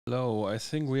Hello, I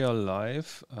think we are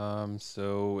live.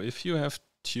 So if you have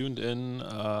tuned in,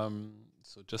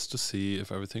 so just to see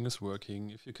if everything is working,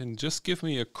 if you can just give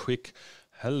me a quick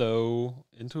hello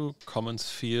into comments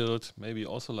field, maybe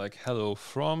also like hello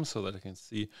from, so that I can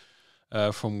see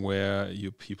from where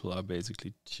you people are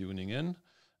basically tuning in.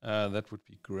 That would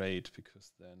be great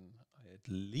because then I at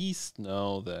least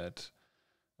know that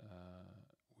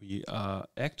we are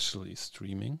actually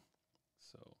streaming.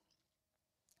 So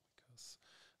because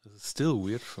this is still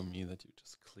weird for me that you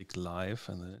just click live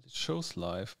and then it shows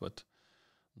live, but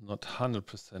not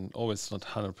 100%, always not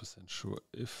 100% sure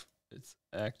if it's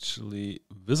actually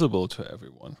visible to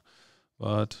everyone.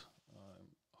 But I'm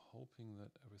hoping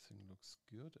that everything looks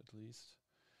good at least.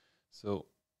 So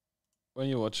when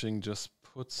you're watching, just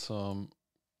put some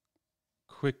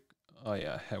quick, oh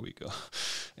yeah, here we go.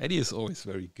 Eddie is always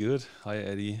very good. Hi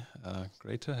Eddie,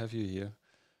 great to have you here.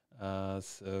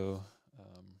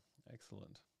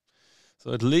 Excellent.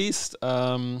 So at least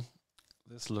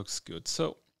this looks good.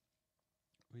 So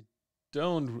we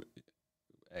don't,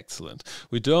 excellent.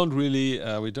 We don't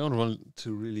want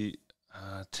to really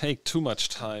take too much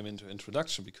time into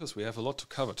introduction because we have a lot to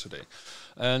cover today.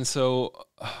 And so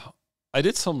I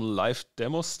did some live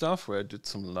demo stuff where I did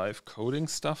some live coding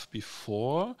stuff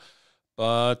before,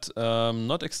 but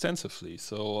not extensively.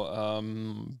 So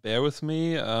bear with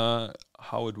me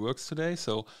how it works today.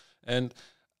 And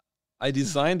I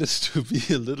designed it to be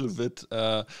a little bit,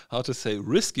 how to say,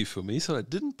 risky for me. So I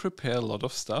didn't prepare a lot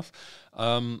of stuff.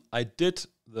 I did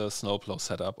the Snowplow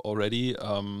setup already,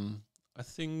 I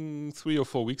think 3 or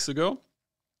 4 weeks ago.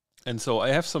 And so I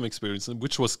have some experience,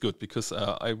 which was good because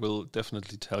I will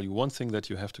definitely tell you one thing that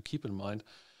you have to keep in mind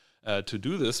to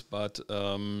do this. But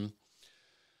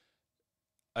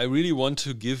I really want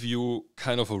to give you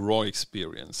kind of a raw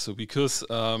experience. So because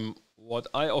what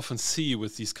I often see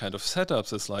with these kind of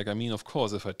setups is like, I mean, of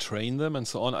course, if I train them and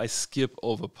so on, I skip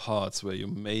over parts where you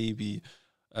maybe,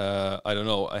 I don't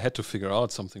know, I had to figure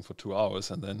out something for 2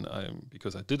 hours and then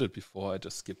because I did it before, I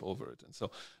just skip over it. And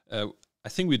so I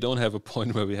think we don't have a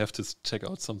point where we have to check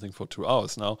out something for 2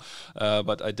 hours now,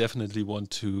 but I definitely want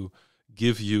to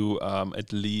give you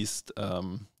at least,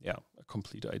 a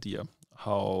complete idea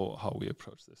how we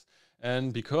approach this.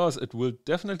 And because it will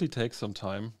definitely take some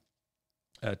time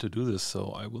to do this,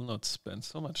 so I will not spend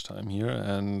so much time here,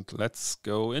 and let's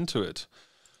go into it.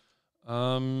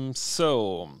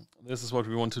 So this is what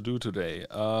we want to do today.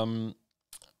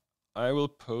 I will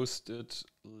post it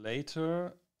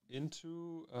later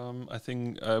into, I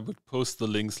think I would post the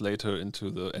links later into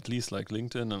the, at least like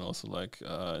LinkedIn and also like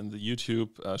in the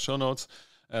YouTube show notes,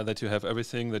 that you have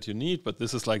everything that you need. But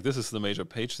this is the major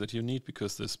page that you need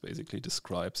because this basically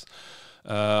describes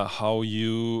how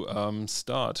you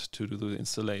start to do the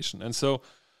installation. And so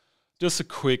just a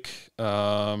quick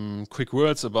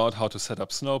words about how to set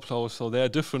up Snowplow. So there are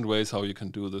different ways how you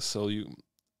can do this. So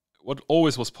what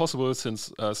always was possible,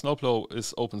 since Snowplow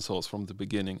is open source from the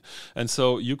beginning. And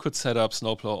so you could set up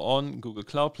Snowplow on Google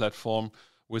Cloud Platform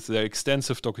with their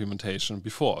extensive documentation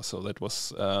before. So that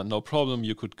was no problem.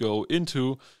 You could go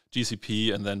into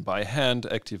GCP and then by hand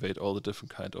activate all the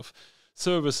different kind of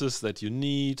services that you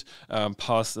need,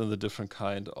 pass in the different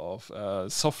kind of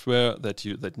software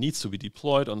that needs to be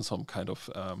deployed on some kind of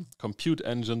compute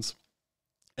engines,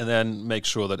 and then make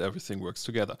sure that everything works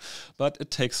together. But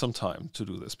it takes some time to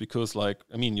do this because,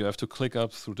 you have to click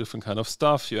up through different kind of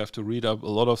stuff. You have to read up a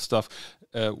lot of stuff,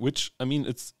 which,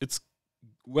 it's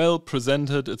well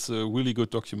presented. It's a really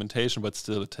good documentation, but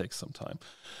still it takes some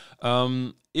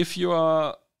time. If you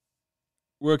are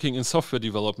working in software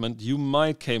development, you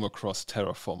might came across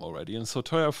Terraform already. And so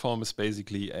Terraform is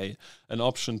basically an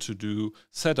option to do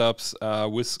setups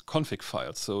with config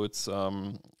files. So it's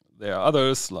there are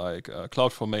others like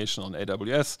CloudFormation on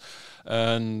AWS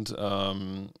and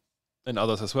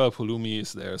others as well. Pulumi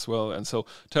is there as well. And so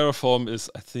Terraform is,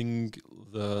 I think,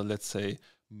 the, let's say,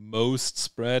 most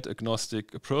spread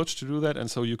agnostic approach to do that.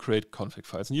 And so you create config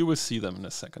files and you will see them in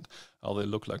a second, how they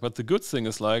look like. But the good thing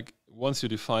is, like, once you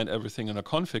define everything in a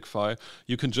config file,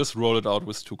 you can just roll it out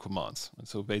with 2 commands. And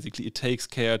so basically it takes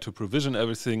care to provision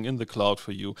everything in the cloud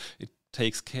for you. It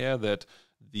takes care that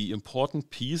the important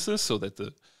pieces, so that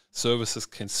the services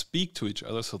can speak to each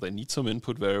other, so they need some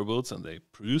input variables and they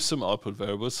produce some output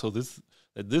variables, so that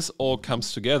this all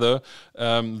comes together.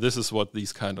 This is what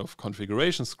these kind of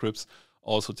configuration scripts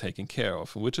also taking care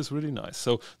of, which is really nice.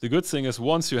 So the good thing is,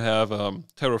 once you have a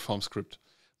Terraform script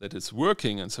that is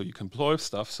working, and so you can deploy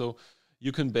stuff, so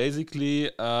you can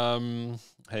basically, hey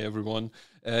everyone,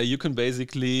 you can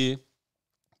basically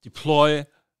deploy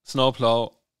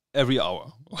Snowplow every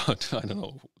hour. I don't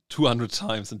know, 200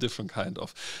 times in different kind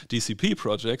of DCP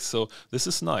projects. So this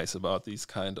is nice about these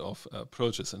kind of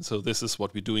approaches. And so this is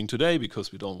what we're doing today,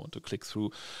 because we don't want to click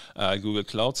through Google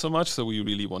Cloud so much. So we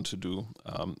really want to do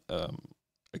a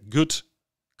good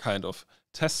kind of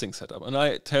testing setup. And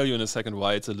I tell you in a second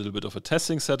why it's a little bit of a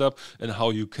testing setup and how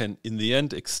you can, in the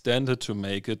end, extend it to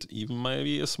make it even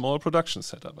maybe a small production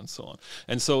setup and so on.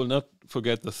 And so not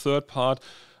forget the third part.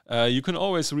 You can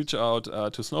always reach out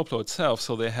to Snowplow itself.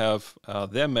 So they have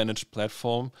their managed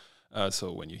platform.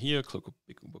 So when you're here, click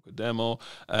book a demo,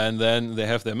 and then they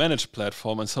have their managed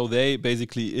platform, and so they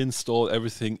basically install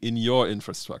everything in your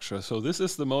infrastructure. So this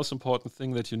is the most important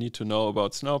thing that you need to know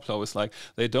about Snowplow, is like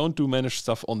they don't do managed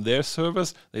stuff on their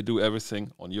servers, they do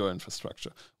everything on your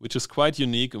infrastructure, which is quite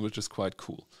unique and which is quite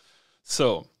cool.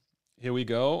 So here we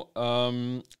go.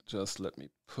 Just let me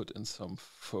put in some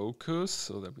focus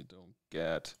so that we don't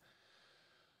get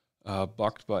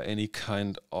bugged by any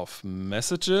kind of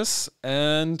messages.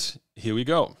 And here we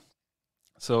go.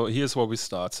 So here's where we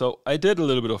start. So I did a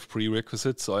little bit of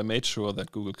prerequisites. So I made sure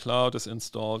that Google Cloud is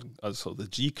installed. So the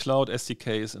G Cloud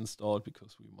SDK is installed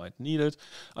because we might need it.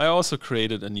 I also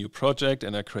created a new project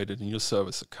and I created a new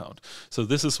service account. So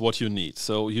this is what you need.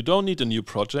 So you don't need a new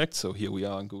project. So here we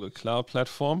are on Google Cloud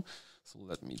Platform. So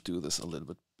let me do this a little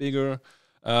bit bigger.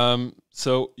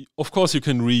 So of course you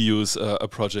can reuse a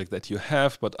project that you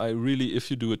have, but I really, if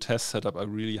you do a test setup, I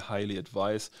really highly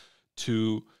advise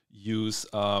to use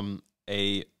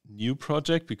a new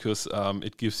project, because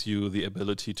it gives you the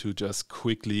ability to just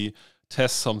quickly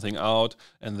test something out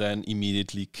and then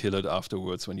immediately kill it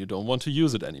afterwards when you don't want to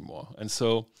use it anymore. And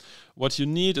so what you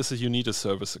need is you need a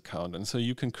service account. And so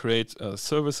you can create a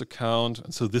service account.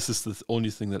 And so this is the only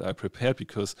thing that I prepared,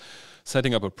 because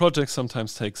setting up a project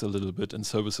sometimes takes a little bit in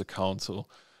service account. So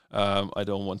I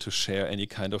don't want to share any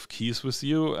kind of keys with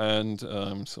you. And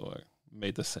so I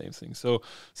made the same thing. So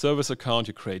service account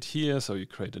you create here. So you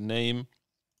create a name.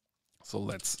 So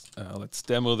let's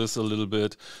demo this a little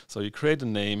bit. So you create a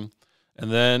name. And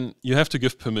then you have to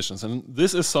give permissions, and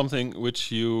this is something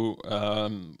which you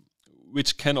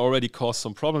which can already cause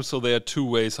some problems. So there are two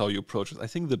ways how you approach it. I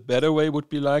think the better way would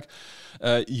be like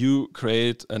you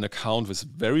create an account with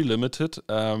very limited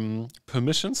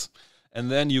permissions,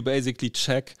 and then you basically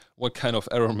check what kind of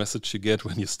error message you get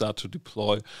when you start to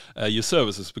deploy your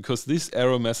services, because these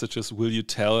error messages will you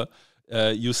tell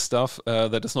you stuff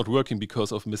that is not working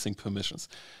because of missing permissions.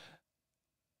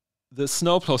 The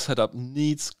Snowplow setup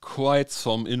needs quite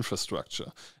some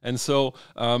infrastructure. And so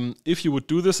if you would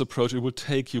do this approach, it would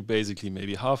take you basically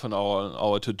maybe half an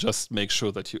hour to just make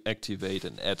sure that you activate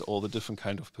and add all the different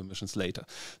kind of permissions later.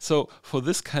 So for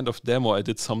this kind of demo, I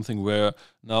did something where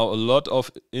now a lot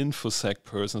of InfoSec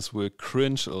persons will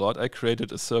cringe a lot. I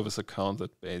created a service account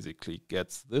that basically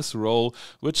gets this role,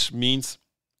 which means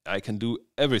I can do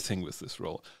everything with this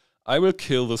role. I will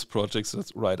kill this project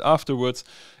right afterwards.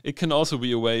 It can also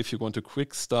be a way, if you want to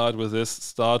quick start with this,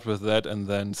 start with that and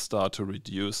then start to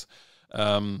reduce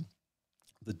the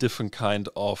different kind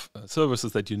of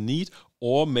services that you need,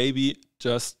 or maybe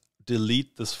just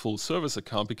delete this full service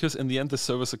account, because in the end the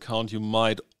service account you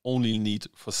might only need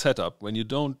for setup. When you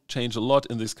don't change a lot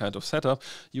in this kind of setup,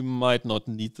 you might not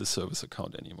need the service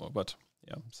account anymore. But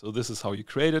yeah, so this is how you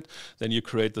create it. Then you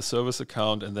create the service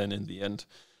account, and then in the end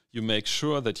you make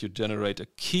sure that you generate a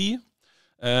key.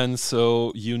 And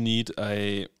so you need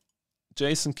a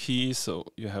JSON key. So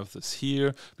you have this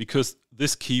here, because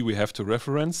this key we have to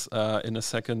reference in a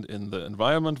second in the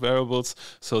environment variables,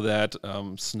 so that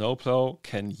Snowplow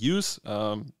can use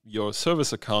your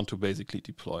service account to basically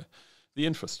deploy the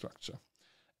infrastructure.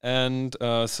 And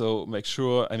so make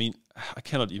sure, I mean, I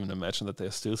cannot even imagine that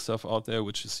there's still stuff out there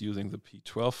which is using the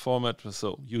P12 format.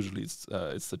 So usually it's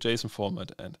the JSON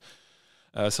format, and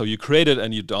so you create it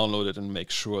and you download it and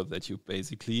make sure that you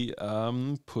basically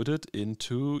put it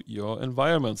into your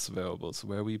environments variables,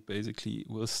 where we basically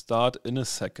will start in a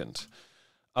second.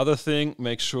 Other thing,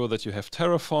 make sure that you have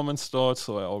Terraform installed.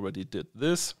 So I already did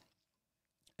this,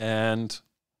 and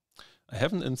I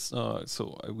haven't installed.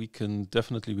 So we can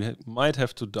definitely, we might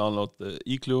have to download the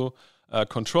Iglu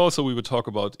control. So we will talk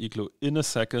about Iglu in a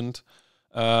second,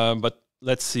 but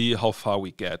let's see how far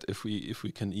we get, if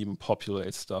we can even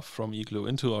populate stuff from Iglu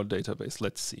into our database.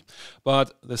 Let's see.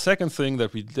 But the second thing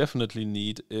that we definitely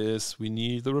need is we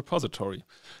need the repository.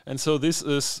 And so this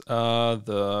is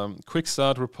the quick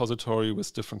start repository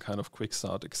with different kind of quick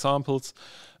start examples.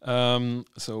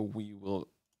 So we will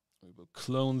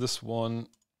clone this one,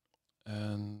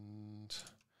 and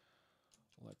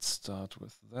let's start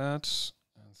with that.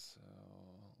 And so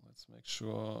let's make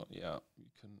sure, yeah, you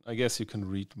can, I guess you can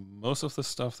read most of the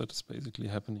stuff that is basically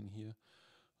happening here.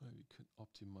 We could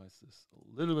optimize this a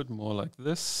little bit more like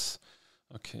this.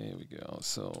 Okay, here we go.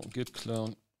 So git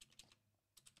clone.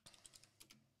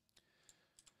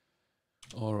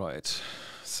 All right,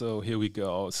 so here we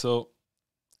go. So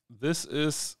this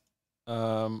is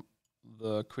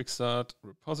the quick start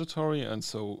repository, and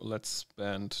so let's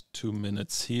spend 2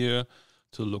 minutes here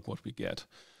to look what we get.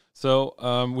 So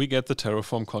we get the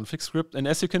Terraform config script, and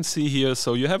as you can see here,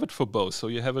 so you have it for both. So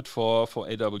you have it for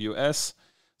AWS.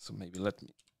 So maybe let me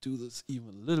do this even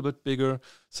a little bit bigger.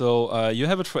 So you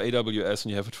have it for AWS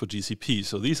and you have it for GCP.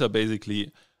 So these are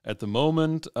basically at the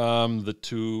moment the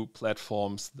two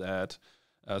platforms that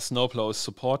Snowplow is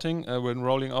supporting when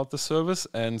rolling out the service.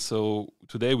 And so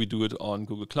today we do it on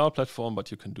Google Cloud Platform,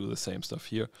 but you can do the same stuff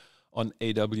here on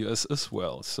AWS as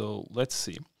well. So let's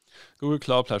see. Google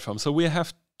Cloud Platform. So we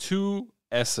have two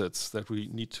assets that we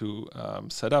need to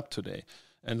set up today.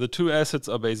 And the two assets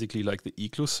are basically like the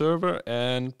Iglu server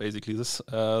and basically this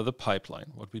the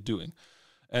pipeline, what we're doing.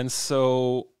 And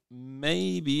so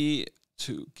maybe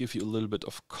to give you a little bit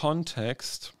of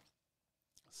context,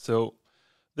 so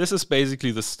this is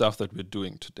basically the stuff that we're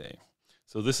doing today.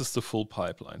 So this is the full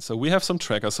pipeline. So we have some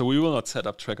trackers. So we will not set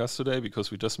up trackers today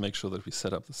because we just make sure that we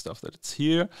set up the stuff that it's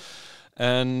here.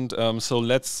 And so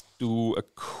let's do a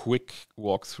quick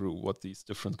walkthrough what these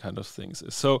different kind of things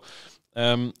is. So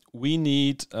we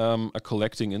need a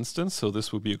collecting instance. So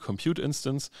this will be a compute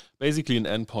instance, basically an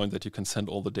endpoint that you can send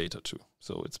all the data to.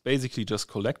 So it's basically just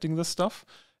collecting this stuff.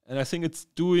 And I think it's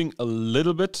doing a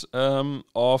little bit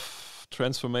of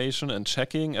transformation and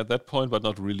checking at that point, but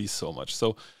not really so much.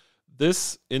 So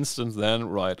this instance then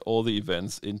write all the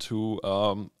events into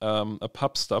a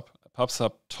pub/sub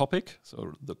topic,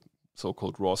 so the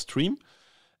so-called raw stream.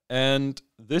 And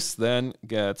this then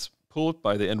gets pulled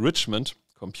by the enrichment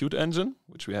compute engine,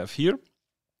 which we have here.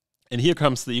 And here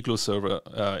comes the Iglu server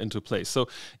into place. So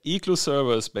Iglu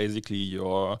server is basically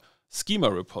your schema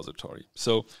repository.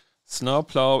 So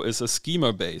Snowplow is a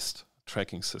schema-based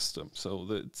tracking system. So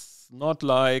it's not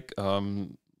like,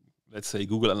 let's say,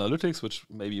 Google Analytics, which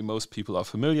maybe most people are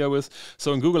familiar with.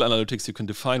 So in Google Analytics, you can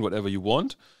define whatever you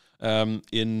want to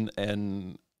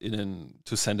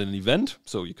send an event.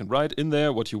 So you can write in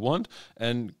there what you want,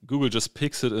 and Google just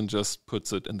picks it and just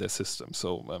puts it in their system.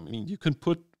 So, I mean, you can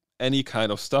put any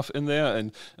kind of stuff in there.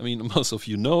 And I mean, most of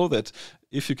you know that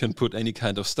if you can put any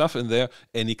kind of stuff in there,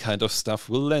 any kind of stuff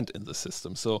will land in the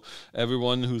system. So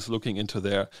everyone who's looking into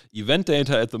their event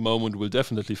data at the moment will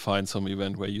definitely find some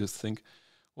event where you think,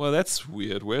 well, that's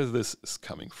weird, where this is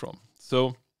coming from.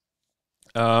 So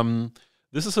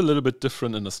this is a little bit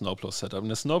different in the Snowplow setup. In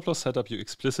the Snowplow setup, you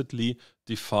explicitly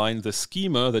define the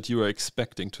schema that you are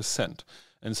expecting to send.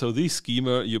 And so these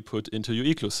schema you put into your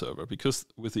Iglu server, because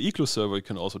with the Iglu server, you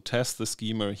can also test the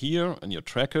schema here and your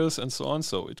trackers and so on.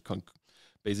 So it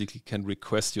basically can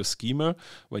request your schema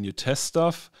when you test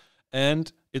stuff.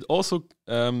 And it also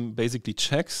basically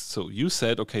checks. So you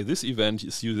said, okay, this event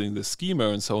is using the schema.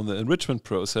 And so in the enrichment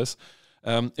process,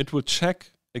 it will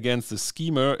check against the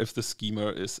schema if the schema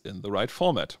is in the right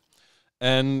format.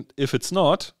 And if it's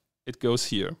not, it goes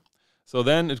here. So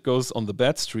then it goes on the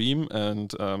bad stream,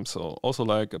 and so also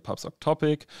like a pub/sub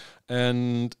topic.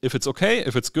 And if it's okay,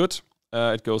 if it's good,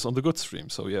 it goes on the good stream.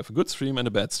 So you have a good stream and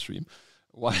a bad stream.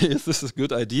 Why is this a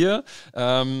good idea?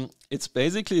 It's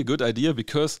basically a good idea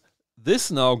because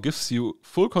this now gives you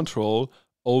full control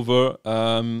over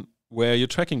where your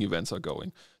tracking events are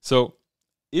going. So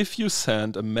if you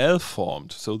send a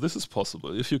malformed, so this is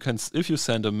possible, if you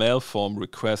send a malformed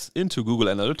request into Google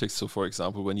Analytics, so for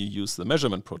example, when you use the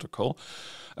measurement protocol,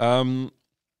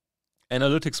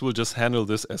 Analytics will just handle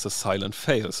this as a silent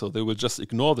fail. So they will just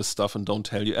ignore the stuff and don't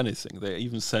tell you anything. They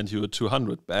even send you a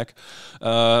 200 back.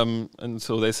 And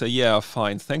so they say, yeah,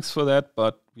 fine, thanks for that,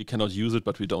 but we cannot use it,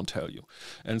 but we don't tell you.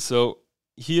 And so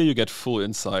here you get full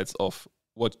insights of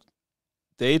what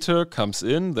data comes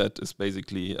in that is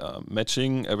basically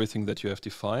matching everything that you have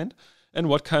defined, and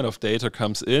what kind of data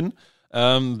comes in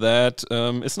that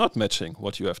is not matching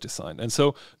what you have defined. And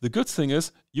so the good thing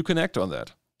is you can act on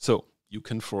that. So you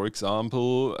can, for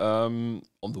example,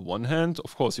 on the one hand,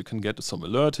 of course, you can get some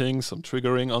alerting, some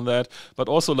triggering on that, but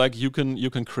also like you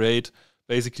can create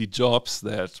basically jobs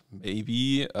that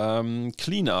maybe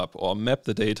clean up or map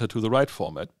the data to the right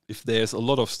format. If there's a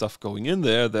lot of stuff going in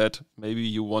there that maybe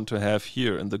you want to have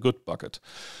here in the good bucket.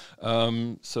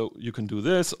 So you can do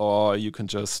this, or you can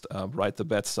just write the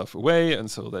bad stuff away,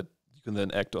 and so that you can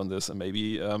then act on this and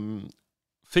maybe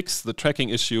fix the tracking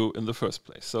issue in the first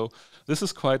place. So this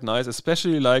is quite nice,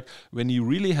 especially like when you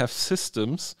really have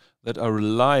systems that are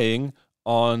relying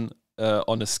on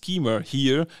a schema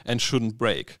here and shouldn't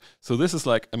break. So this is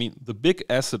like, I mean, the big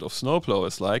asset of Snowplow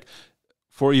is like,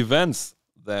 for events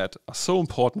that are so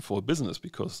important for a business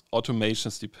because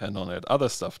automations depend on it, other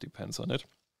stuff depends on it,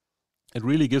 it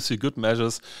really gives you good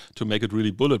measures to make it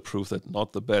really bulletproof that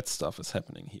not the bad stuff is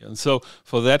happening here. And so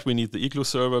for that, we need the Iglu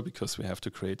server because we have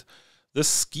to create the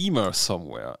schema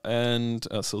somewhere. And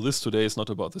so this today is not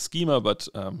about the schema, but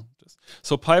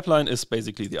so pipeline is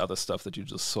basically the other stuff that you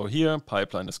just saw here.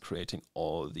 Pipeline is creating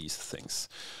all these things.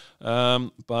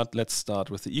 But let's start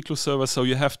with the Iglu server. So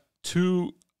you have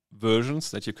two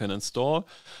versions that you can install.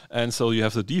 And so you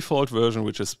have the default version,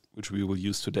 which we will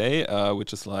use today,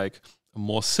 which is like a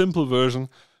more simple version,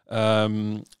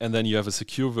 and then you have a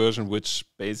secure version which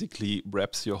basically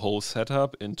wraps your whole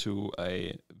setup into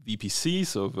a VPC,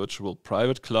 so a virtual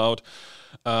private cloud.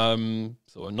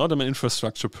 So I'm not an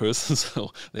infrastructure person,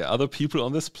 so there are other people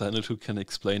on this planet who can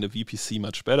explain a VPC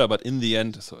much better, but in the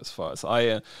end, so as far as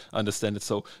I understand it,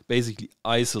 so basically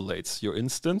isolates your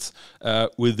instance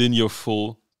within your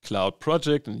full cloud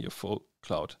project and your full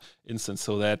cloud instance,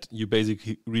 so that you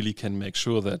basically really can make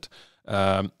sure that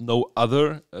no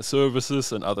other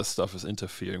services and other stuff is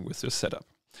interfering with your setup.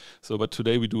 So, but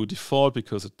today we do a default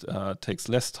because it takes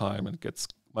less time and gets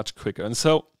much quicker. And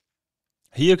so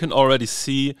here you can already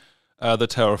see the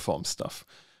Terraform stuff.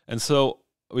 And so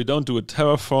we don't do a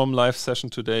Terraform live session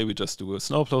today, we just do a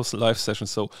Snowplow live session.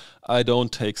 So I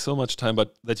don't take so much time,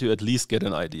 but that you at least get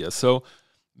an idea. So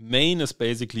main is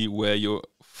basically where your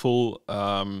full,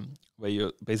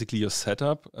 basically your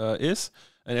setup is.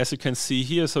 And as you can see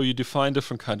here, so you define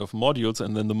different kind of modules,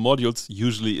 and then the modules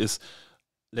usually is,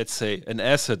 let's say, an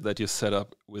asset that you set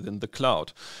up within the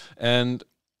cloud. And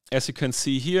as you can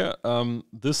see here,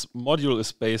 this module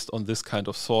is based on this kind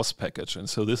of source package. And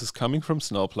so this is coming from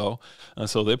Snowplow. And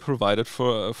so they provide it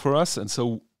for us. And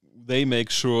so they make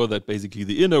sure that basically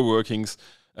the inner workings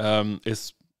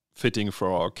is fitting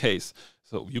for our case.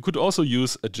 So you could also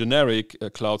use a generic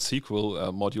Cloud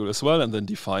SQL module as well, and then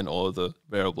define all the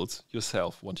variables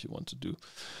yourself what you want to do.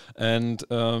 And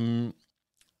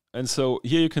so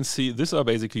here you can see these are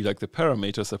basically like the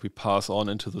parameters that we pass on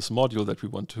into this module that we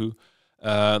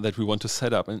want to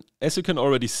set up. And as you can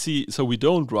already see, so we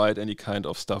don't write any kind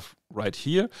of stuff right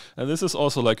here. And this is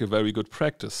also like a very good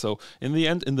practice. So in the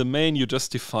end, in the main, you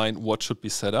just define what should be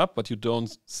set up, but you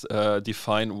don't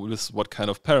define with what kind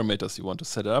of parameters you want to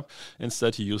set up.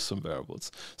 Instead, you use some variables.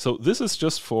 So this is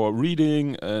just for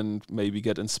reading and maybe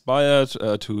get inspired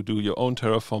to do your own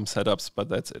Terraform setups, but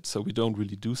that's it. So we don't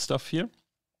really do stuff here.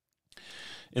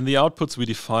 In the outputs, we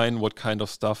define what kind of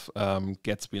stuff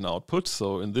gets being output.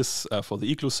 So in this, for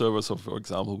the Iglu server, so for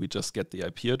example, we just get the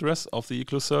IP address of the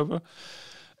Iglu server.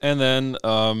 And then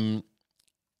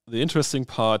the interesting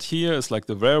part here is like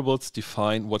the variables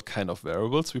define what kind of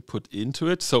variables we put into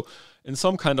it. So in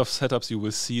some kind of setups, you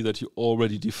will see that you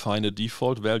already define a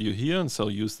default value here. And so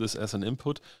use this as an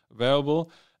input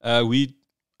variable.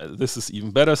 This is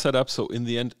even better setup. So in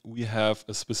the end, we have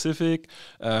a specific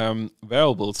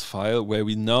variables file where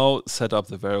we now set up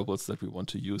the variables that we want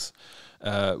to use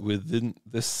within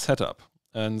this setup.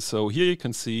 And so here you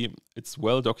can see it's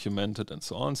well documented and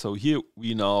so on. So here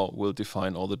we now will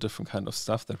define all the different kind of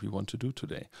stuff that we want to do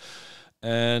today.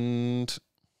 And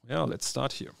yeah, let's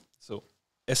start here. So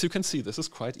as you can see, this is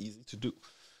quite easy to do.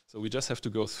 So we just have to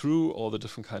go through all the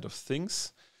different kind of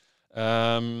things.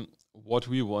 What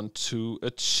we want to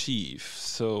achieve.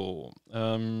 So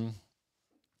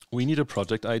we need a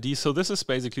project ID. So this is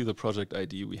basically the project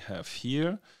ID we have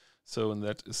here. So and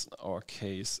that is in our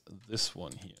case this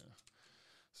one here.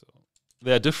 So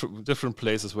there are different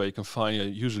places where you can find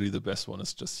it. Usually the best one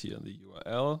is just here in the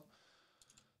URL.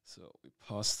 So we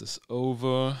pass this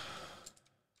over.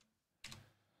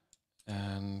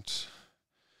 And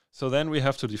so then we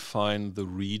have to define the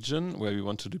region where we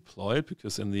want to deploy it,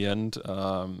 because in the end,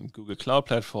 Google Cloud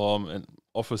Platform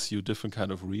offers you different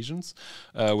kind of regions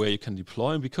where you can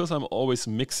deploy. And because I'm always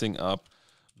mixing up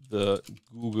the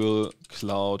Google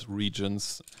Cloud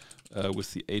regions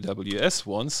with the AWS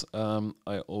ones,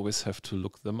 I always have to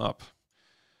look them up.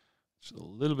 It's a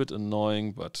little bit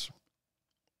annoying, but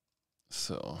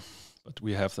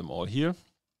we have them all here.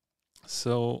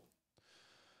 So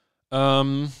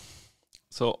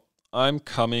I'm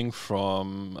coming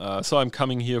from I'm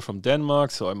coming here from Denmark,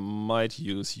 so I might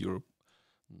use Europe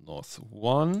North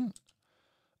 1.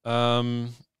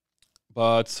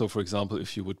 But so for example,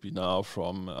 if you would be now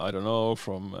from, I don't know,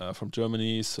 from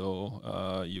Germany,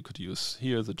 so you could use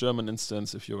here the German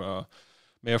instance. If you are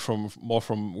more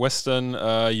from Western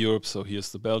Europe, so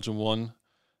here's the Belgian one,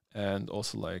 and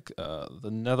also like the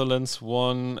Netherlands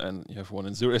one, and you have one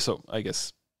in Zurich. So I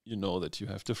guess you know that you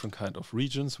have different kind of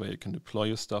regions where you can deploy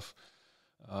your stuff.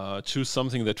 Choose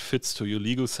something that fits to your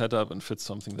legal setup and fits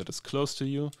something that is close to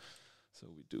you. So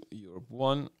we do Europe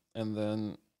 1 and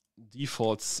then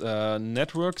defaults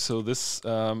network. So this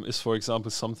is, for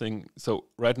example, something. So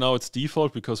right now it's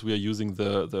default because we are using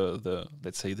the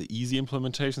let's say the easy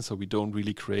implementation. So we don't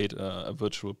really create a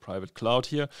virtual private cloud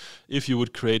here. If you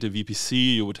would create a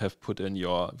VPC, you would have put in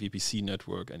your VPC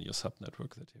network and your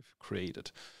subnetwork that you've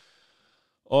created.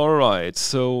 All right,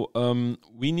 so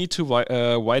we need to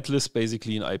whitelist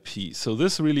basically an IP. So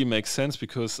this really makes sense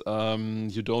because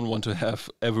you don't want to have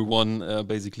everyone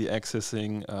basically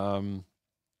accessing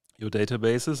your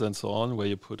databases and so on, where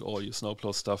you put all your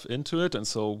Snowplow stuff into it. And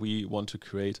so we want to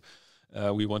create,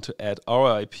 we want to add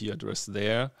our IP address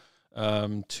there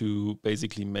to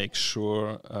basically make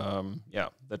sure,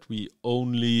 that we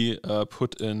only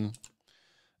put in,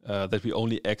 that we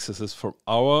only access this from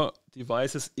our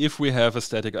devices if we have a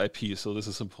static IP. So this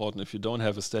is important. If you don't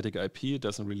have a static IP, it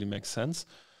doesn't really make sense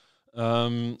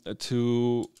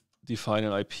to define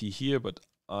an IP here, but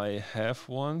I have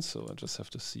one, so I just have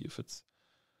to see if it's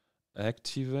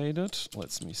activated.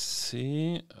 Let me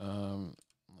see.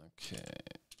 Okay,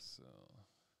 so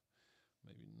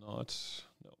maybe not.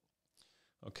 No.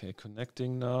 Okay,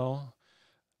 connecting now.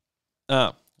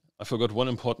 I forgot one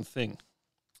important thing.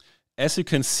 As you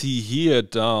can see here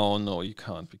down, no, you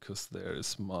can't because there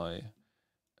is my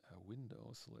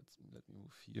window. So let me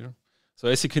move here. So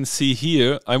as you can see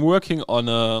here, I'm working on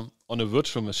a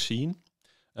virtual machine,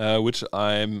 which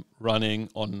I'm running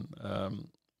on,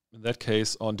 in that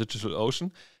case, on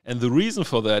DigitalOcean. And the reason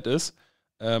for that is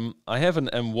I have an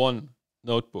M1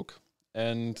 notebook.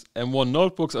 And M1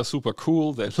 notebooks are super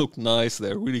cool. They look nice.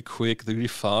 They're really quick. They're really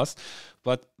fast.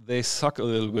 But they suck a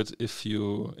little bit if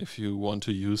you want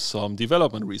to use some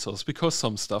development resource because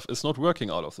some stuff is not working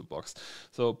out of the box.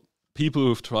 So people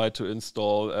who've tried to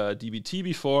install DBT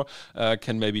before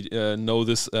can maybe know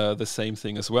this the same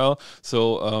thing as well.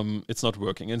 So it's not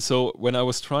working. And so when I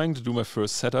was trying to do my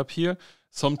first setup here,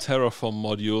 some Terraform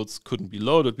modules couldn't be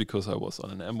loaded because I was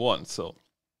on an M1. So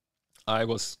I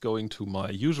was going to my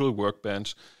usual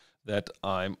workbench that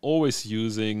I'm always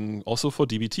using also for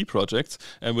DBT projects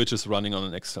and which is running on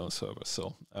an external server.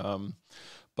 So,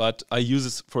 but I use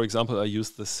it, for example, I use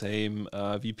the same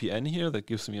VPN here that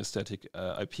gives me a static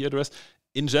IP address.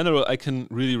 In general, I can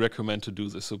really recommend to do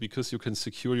this. So because you can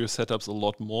secure your setups a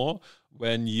lot more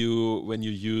when you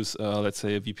use, let's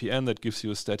say, a VPN that gives you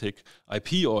a static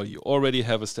IP, or you already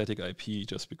have a static IP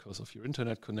just because of your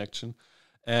internet connection.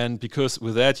 And because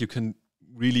with that, you can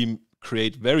really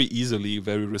create very easily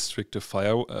very restrictive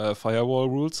firewall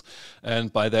rules.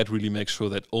 And by that, really make sure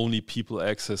that only people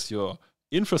access your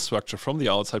infrastructure from the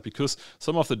outside, because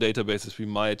some of the databases we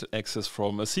might access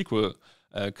from a SQL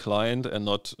client and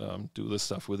not do the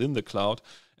stuff within the cloud.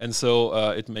 And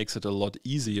so it makes it a lot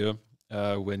easier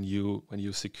when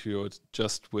you secure it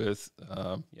just with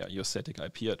your static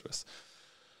IP address.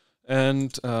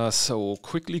 And so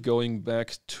quickly going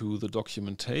back to the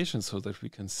documentation so that we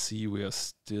can see we are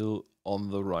still on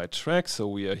the right track. So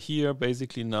we are here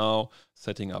basically now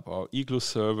setting up our Iglu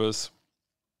service.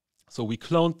 So we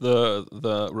cloned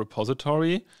the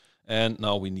repository and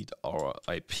now we need our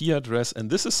IP address. And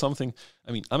this is something,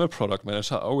 I mean, I'm a product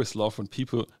manager. I always love when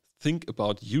people think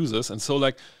about users. And so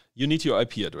like you need your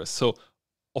IP address. So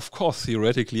of course,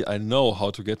 theoretically, I know how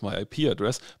to get my IP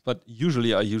address, but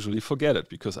I forget it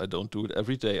because I don't do it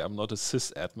every day. I'm not a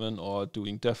sysadmin or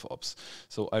doing DevOps.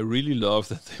 So I really love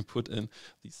that they put in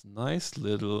these nice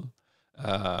little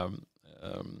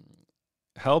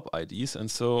help IDs. And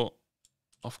so,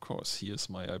 of course, here's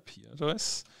my IP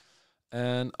address,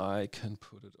 and I can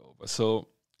put it over. So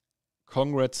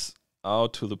congrats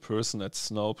out to the person at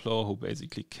Snowplow who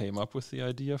basically came up with the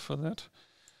idea for that.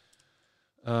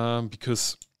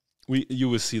 Because you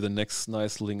will see the next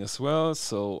nice link as well.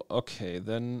 So okay,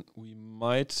 then we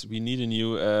need a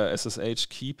new SSH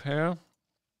key pair,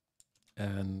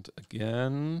 and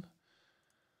again,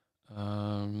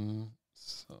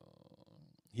 so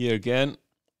here again,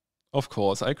 of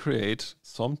course, I create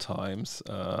sometimes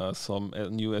some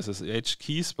new SSH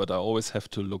keys, but I always have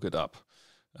to look it up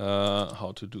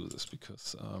how to do this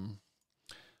because.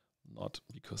 Not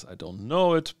because I don't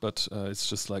know it, but it's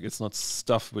just like it's not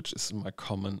stuff which is in my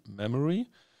common memory.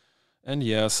 And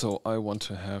yeah, so I want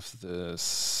to have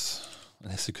this.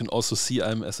 And as you can also see,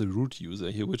 I'm as a root user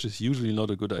here, which is usually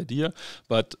not a good idea,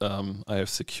 but I have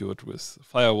secured with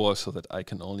firewall so that I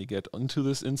can only get onto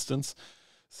this instance.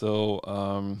 So,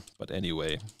 but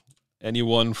anyway,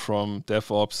 anyone from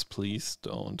DevOps, please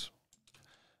don't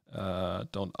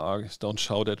argue, don't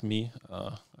shout at me.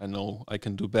 I know I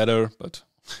can do better, but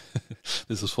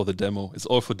this is for the demo. It's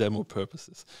all for demo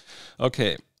purposes.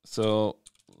 Okay, so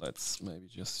let's maybe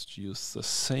just use the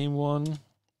same one.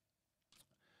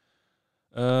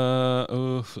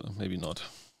 Oh, maybe not.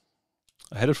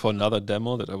 I had it for another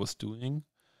demo that I was doing.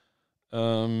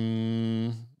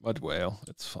 But well,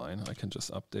 it's fine. I can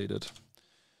just update it.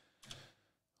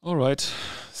 All right,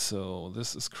 so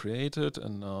this is created,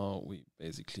 and now we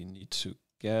basically need to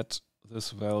get this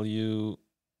value.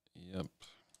 Yep.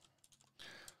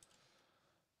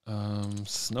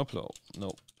 Snowplow.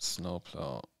 No,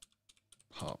 Snowplow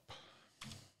pop.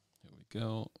 Here we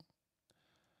go.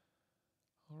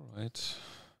 All right.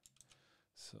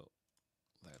 So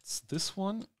that's this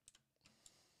one.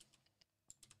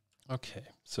 Okay,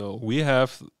 so we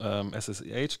have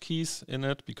SSH keys in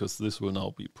it because this will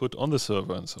now be put on the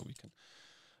server, and so we can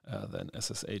then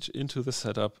SSH into the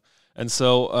setup. And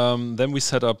so then we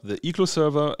set up the Iglu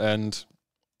server, and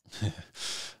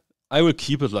I will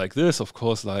keep it like this. Of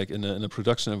course, like in a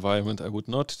production environment, I would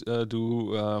not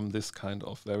do this kind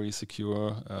of very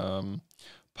secure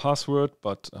password,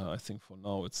 but I think for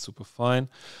now it's super fine.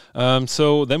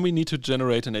 So then we need to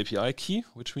generate an API key,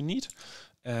 which we need.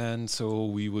 And so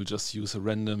we will just use a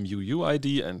random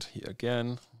UUID, and here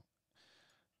again,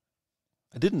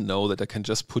 I didn't know that I can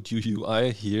just put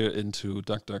UUI here into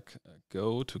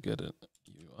DuckDuckGo to get a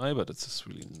UUI, but it's just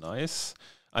really nice.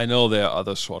 I know there are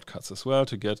other shortcuts as well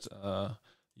to get a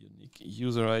unique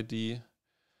user ID.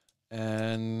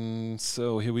 And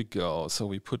so here we go. So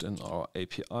we put in our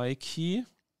API key,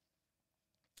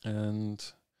 and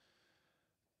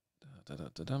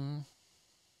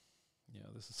yeah,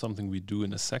 this is something we do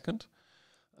in a second.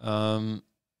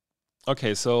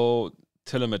 Okay, so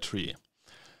telemetry.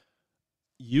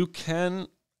 You can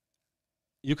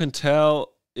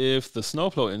tell if the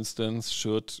Snowplow instance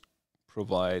should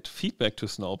provide feedback to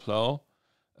Snowplow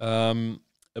about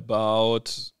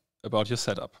your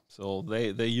setup. So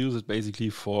they use it basically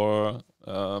for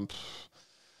I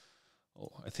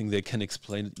think they can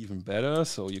explain it even better.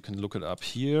 So you can look it up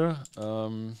here.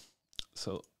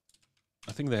 So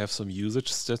I think they have some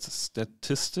usage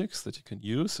statistics that you can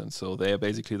use, and so they are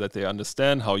basically that they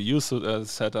understand how you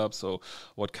set up, so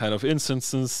what kind of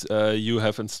instances you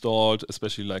have installed,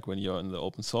 especially like when you're in the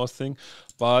open source thing.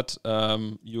 But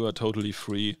you are totally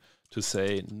free to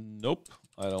say, nope,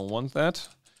 I don't want that.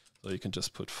 So you can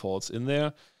just put false in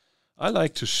there. I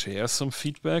like to share some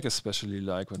feedback, especially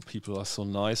like when people are so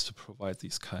nice to provide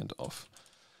these kind of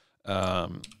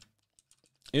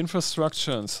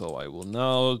infrastructure, and so I will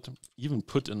now even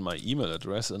put in my email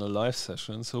address in a live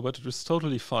session. So, but it is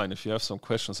totally fine. If you have some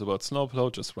questions about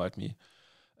Snowplow, just write me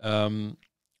an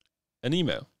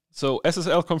email. So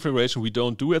SSL configuration we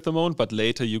don't do at the moment, but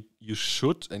later you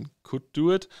should and could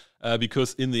do it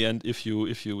because in the end, if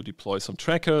you deploy some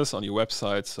trackers on your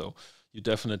website, so you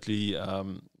definitely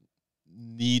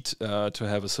need to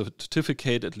have a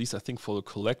certificate, at least I think for the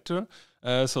collector,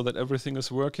 so that everything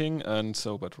is working. And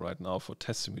so, but right now for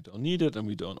testing we don't need it, and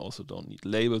we also don't need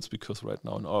labels, because right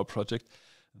now in our project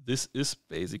this is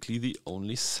basically the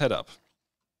only setup.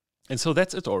 And so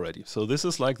that's it already. So this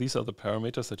is like, these are the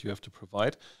parameters that you have to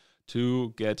provide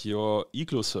to get your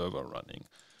Iglu server running.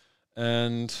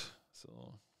 And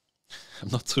so I'm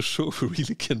not so sure if we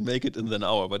really can make it in an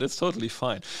hour, but it's totally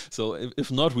fine. So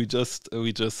if not, we just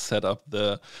set up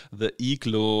the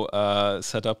Iglu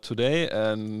setup today,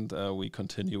 and we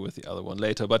continue with the other one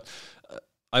later. But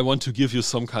I want to give you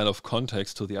some kind of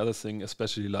context to the other thing,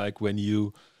 especially like when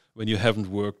you haven't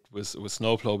worked with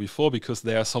Snowplow before, because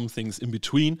there are some things in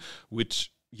between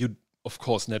which you of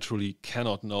course naturally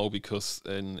cannot know, because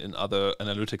in other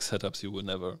analytics setups you will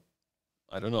never,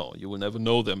 I don't know, you will never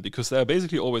know them, because they're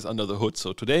basically always under the hood.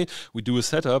 So today we do a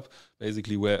setup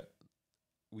basically where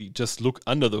we just look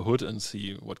under the hood and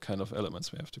see what kind of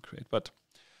elements we have to create. But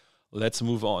let's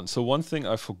move on. So one thing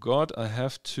I forgot, I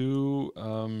have to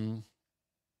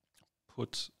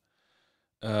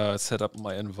set up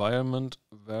my environment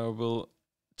variable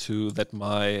to that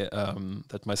my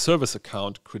service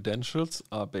account credentials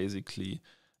are basically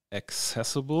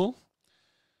accessible.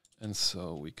 And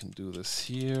so we can do this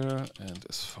here, and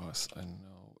as far as I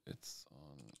know, it's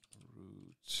on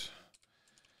root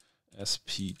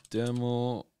sp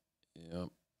demo, yeah,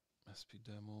 sp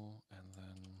demo, and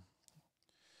then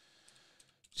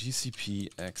GCP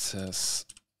access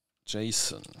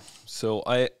JSON. So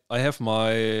I have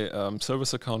my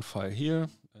service account file here,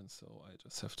 and so I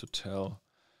just have to tell.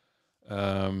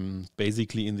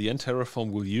 Basically, in the end,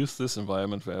 Terraform will use this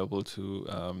environment variable to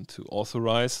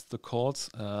authorize the calls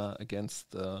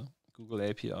against the Google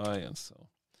API, and so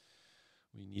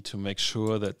we need to make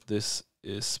sure that this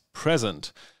is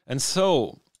present. And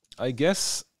so I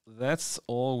guess that's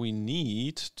all we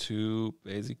need to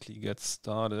basically get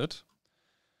started.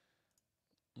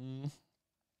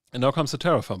 And now comes the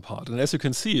Terraform part. And as you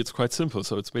can see, it's quite simple.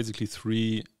 So it's basically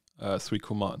three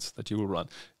commands that you will run.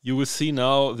 You will see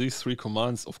now these 3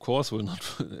 commands, of course, will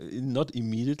not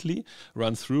immediately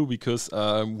run through, because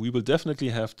we will definitely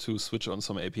have to switch on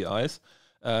some APIs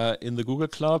in the Google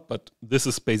Cloud. But this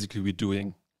is basically we're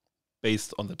doing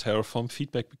based on the Terraform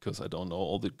feedback, because I don't know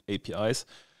all the APIs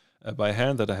by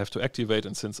hand that I have to activate.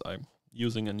 And since I'm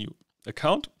using a new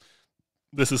account,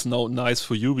 this is now nice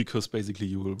for you, because basically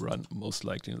you will run most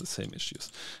likely in the same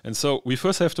issues. And so we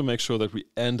first have to make sure that we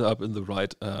end up in the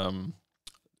right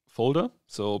folder.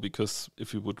 So because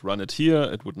if we would run it here,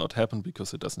 it would not happen,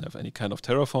 because it doesn't have any kind of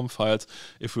Terraform files.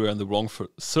 If we're in the wrong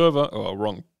server or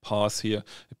wrong path here,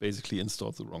 it basically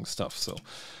installs the wrong stuff. So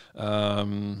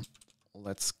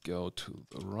let's go to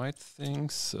the right thing.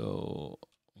 So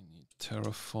we need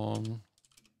Terraform.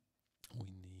 We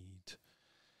need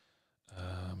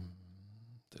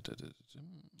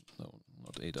no,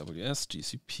 not AWS,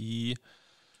 GCP,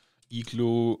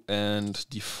 Iglu, and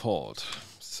default.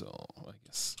 So I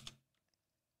guess,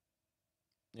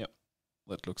 yeah,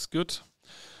 that looks good.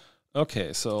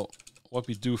 Okay, so what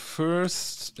we do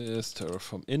first is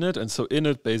Terraform init. And so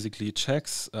init basically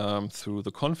checks through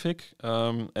the config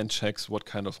and checks what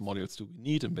kind of modules do we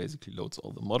need, and basically loads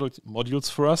all the modules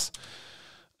for us.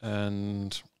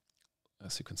 And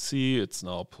as you can see, it's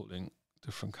now pulling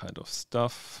different kind of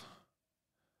stuff.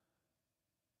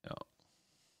 Yeah,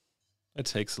 it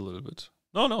takes a little bit.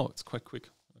 No, it's quite quick.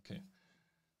 Okay.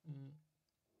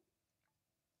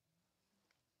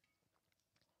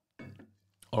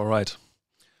 All right.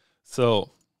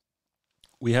 So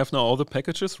we have now all the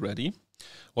packages ready.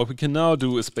 What we can now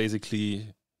do is basically,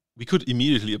 we could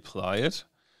immediately apply it,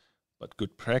 but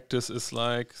good practice is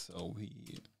like, so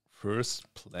we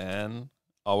first plan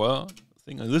our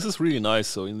thing. And this is really nice.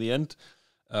 So in the end,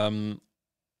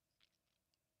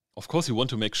 of course, you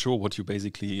want to make sure what you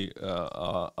basically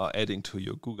are adding to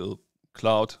your Google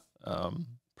Cloud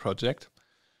project.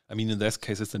 I mean, in this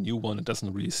case, it's a new one. It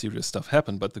doesn't really serious stuff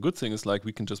happen. But the good thing is, like,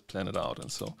 we can just plan it out. And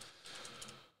so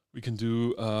we can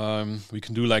do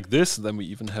like this. Then we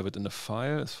even have it in a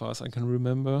file, as far as I can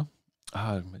remember.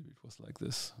 Maybe it was like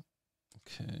this.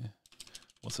 Okay,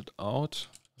 was it out?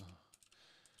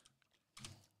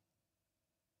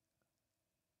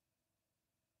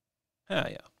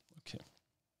 Yeah. Okay.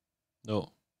 No.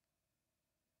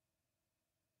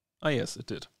 Yes, it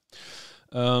did.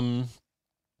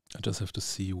 I just have to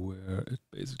see where it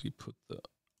basically put the.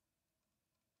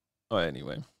 Oh,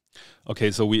 anyway.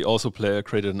 Okay, so we also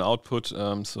created an output.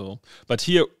 But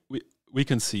here we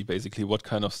can see basically what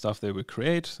kind of stuff they will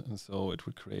create, and so it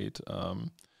will create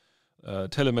a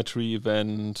telemetry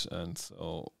event, and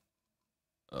so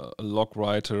a log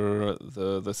writer,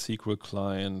 the SQL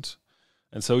client,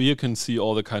 and so you can see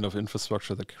all the kind of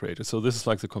infrastructure they created. So this is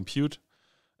like the compute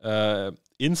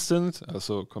instance,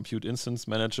 so compute instance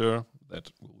manager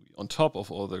that will be on top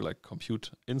of all the like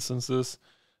compute instances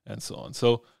and so on.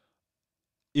 So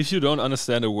if you don't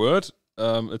understand a word,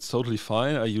 it's totally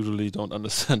fine. I usually don't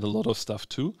understand a lot of stuff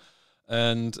too,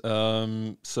 and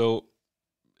so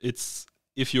it's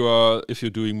if you're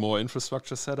doing more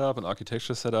infrastructure setup and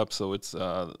architecture setup, so it's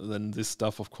then this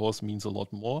stuff of course means a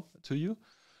lot more to you.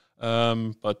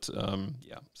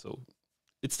 Yeah, so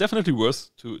it's definitely worth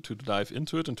to dive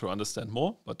into it and to understand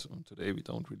more, but today we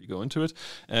don't really go into it.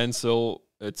 And so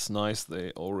it's nice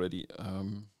they already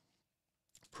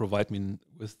provide me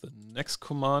with the next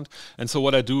command. And so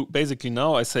what I do basically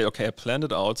now, I say, okay, I planned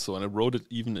it out, so and I wrote it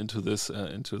even into this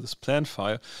plan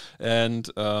file, and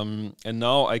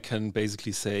now I can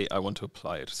basically say I want to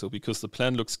apply it. So because the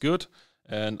plan looks good,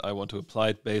 and I want to apply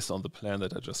it based on the plan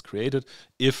that I just created.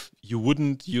 If you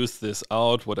wouldn't use this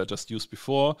out, what I just used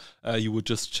before, you would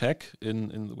just check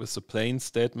in with the plan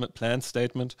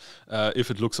statement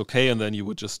if it looks okay, and then you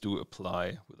would just do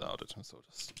apply without it. And so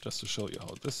just to show you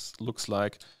how this looks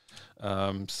like.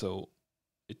 So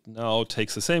it now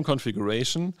takes the same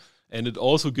configuration, and it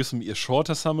also gives me a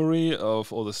shorter summary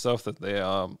of all the stuff that they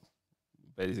are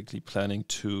basically planning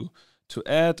to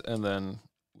add, and then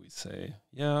we say,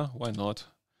 yeah, why not?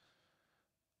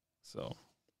 So,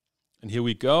 and here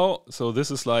we go. So this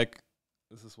is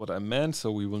what I meant.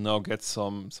 So we will now get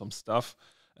some stuff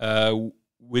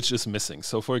which is missing.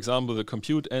 So for example, the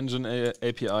compute engine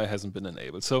API hasn't been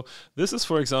enabled. So this is,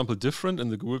 for example, different in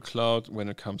the Google Cloud when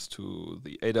it comes to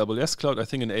the AWS cloud. I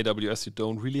think in AWS you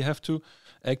don't really have to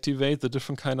activate the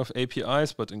different kind of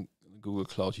APIs, but in Google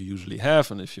Cloud you usually have.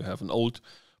 And if you have an old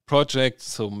project,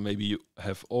 so maybe you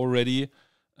have already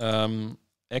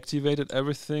activated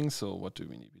everything. So what do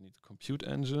we need? We need the compute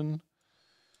engine.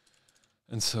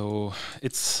 And so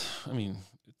it's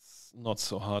not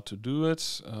so hard to do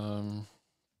it.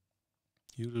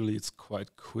 Usually it's quite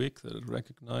quick that it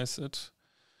recognizes it.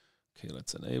 Okay,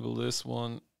 let's enable this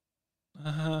one.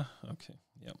 Okay,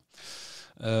 yeah.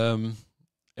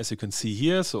 As you can see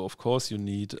here, so of course you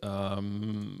need,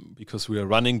 because we are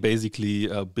running basically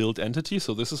a build entity,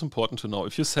 so this is important to know.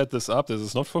 If you set this up, this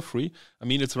is not for free. I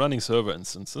mean, it's running server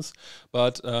instances,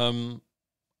 but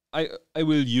I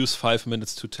will use 5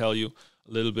 minutes to tell you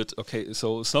a little bit. Okay,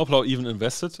 so Snowplow even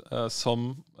invested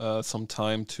some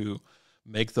time to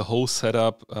make the whole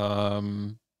setup a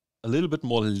little bit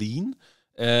more lean,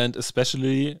 and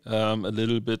especially a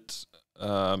little bit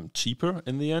cheaper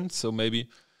in the end. So maybe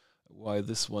why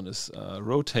this one is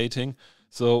rotating.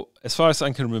 So as far as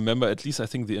I can remember, at least I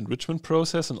think the enrichment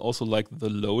process and also like the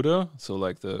loader, so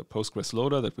like the Postgres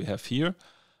loader that we have here,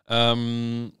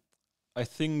 I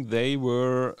think they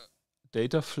were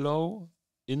data flow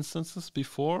instances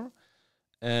before,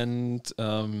 and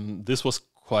this was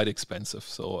quite expensive.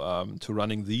 So to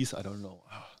running these, I don't know,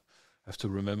 I have to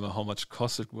remember how much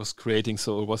cost it was creating.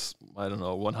 So it was, I don't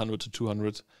know, $100 to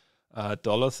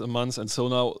 $200 a month. And so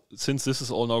now, since this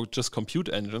is all now just compute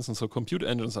engines, and so compute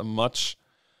engines are much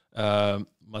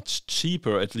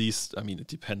cheaper, at least. I mean, it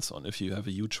depends on if you have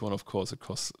a huge one, of course, it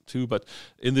costs too. But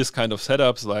in this kind of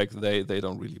setups, like they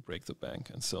don't really break the bank.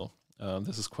 And so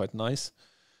this is quite nice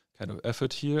kind of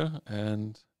effort here.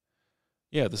 And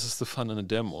yeah, this is the fun in a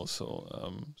demo.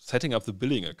 So setting up the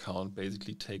billing account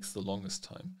basically takes the longest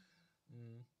time.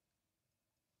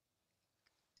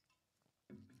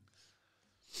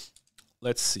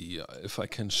 Let's see if I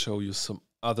can show you some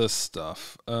other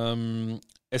stuff.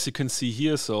 As you can see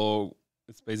here, so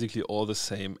it's basically all the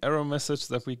same error message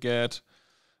that we get.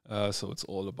 So it's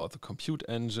all about the compute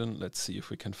engine. Let's see if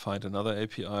we can find another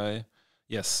API.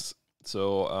 Yes,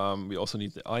 so we also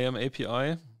need the IAM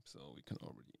API. So we can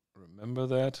already remember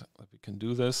that we can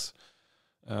do this.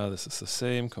 This is the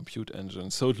same compute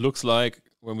engine. So it looks like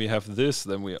when we have this,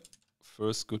 then we are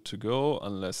first good to go,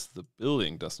 unless the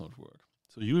billing does not work.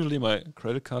 So usually my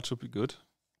credit card should be good.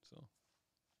 So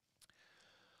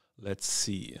let's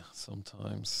see.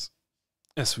 Sometimes,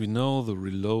 as we know, the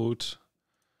reload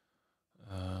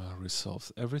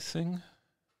resolves everything.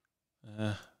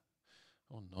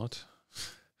 Or not.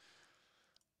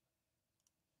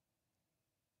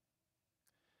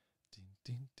 Ding,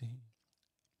 ding, ding.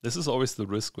 This is always the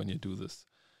risk when you do this.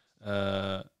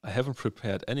 I haven't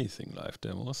prepared anything live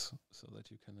demos so that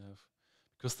you can have.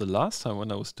 Because the last time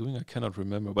when I was doing, I cannot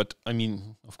remember. But I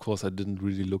mean, of course, I didn't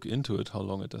really look into it, how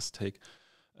long it does take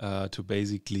to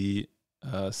basically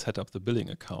set up the billing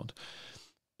account.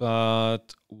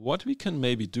 But what we can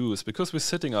maybe do is, because we're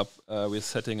setting up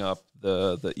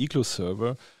the Iglu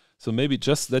server, so maybe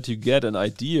just that you get an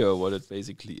idea what it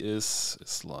basically is.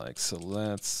 It's like, so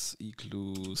let's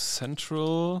Iglu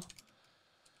Central.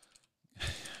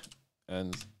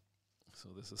 And so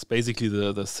this is basically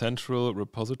the central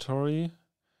repository.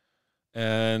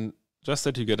 And just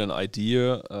that you get an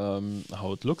idea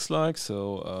how it looks like.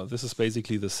 So this is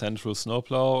basically the central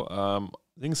Snowplow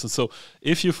things. And so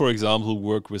if you, for example,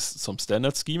 work with some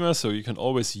standard schema, so you can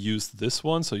always use this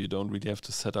one, so you don't really have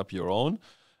to set up your own.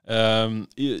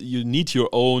 You need your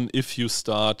own if you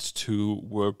start to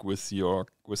work with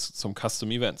some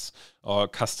custom events or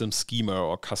custom schema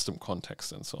or custom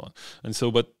context and so on. And so,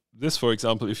 but this, for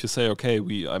example, if you say, okay,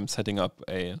 I'm setting up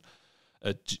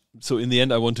so in the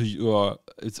end, I want to.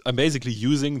 I'm basically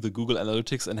using the Google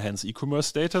Analytics enhanced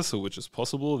e-commerce data, so which is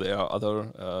possible. There are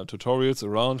other tutorials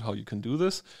around how you can do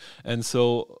this, and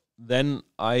so then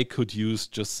I could use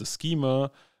just the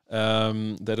schema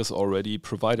that is already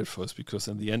provided for us, because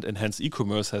in the end, enhanced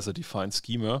e-commerce has a defined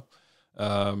schema,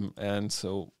 and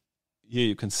so here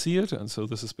you can see it. And so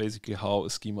this is basically how a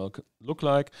schema could look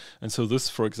like. And so this,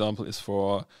 for example, is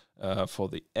for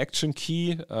the action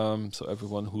key. So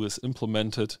everyone who has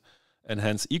implemented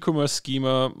enhanced e-commerce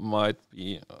schema might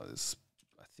be, is,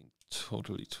 I think,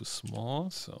 totally too small.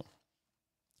 So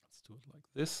let's do it like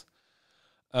this.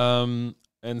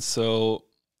 And so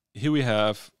here we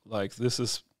have, like, this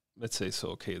is, let's say, so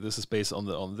okay, this is based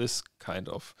on this kind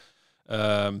of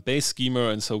base schema,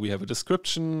 and so we have a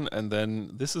description, and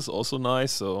then this is also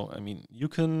nice. So I mean, you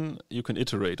can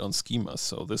iterate on schemas.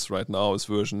 So this right now is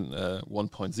version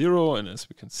 1.0, and as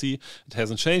we can see, it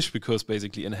hasn't changed because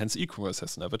basically enhanced e-commerce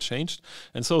has never changed.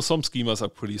 And so some schemas are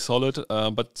pretty solid,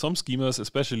 but some schemas,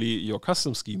 especially your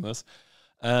custom schemas,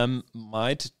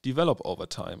 might develop over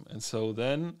time. And so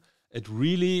then it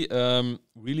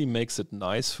really makes it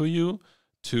nice for you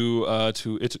to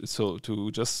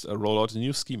just roll out a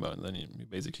new schema, and then you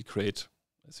basically create,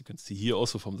 as you can see here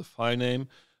also from the file name,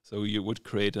 so you would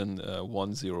create an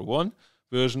 101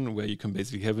 version where you can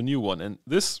basically have a new one. And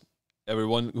this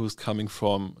everyone who's coming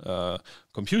from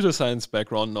computer science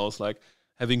background knows, like,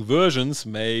 having versions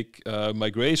make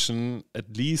migration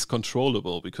at least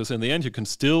controllable, because in the end you can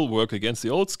still work against the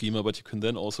old schema, but you can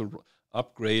then also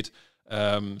upgrade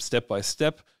step by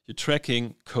step your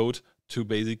tracking code to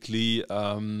basically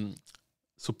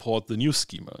support the new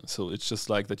schema. So it's just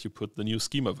like that you put the new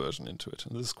schema version into it,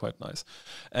 and this is quite nice.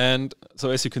 And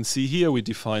so as you can see here, we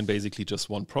define basically just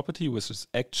one property, which is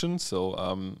action. So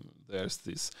there's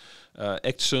this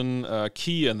action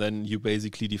key, and then you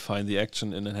basically define the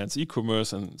action in Enhanced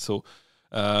E-commerce. And so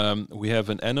we have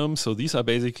an enum. So these are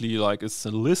basically like, it's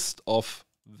a list of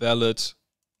valid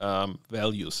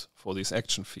values for these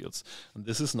action fields. And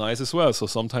this is nice as well. So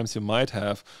sometimes you might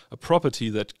have a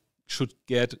property that should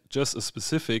get just a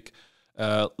specific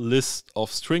list of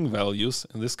string values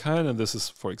in this kind, and this is,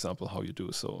 for example, how you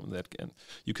do so. In that, and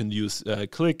you can use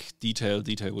click, detail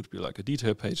would be like a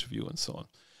detail page view, and so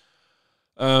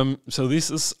on. So this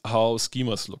is how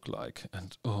schemas look like,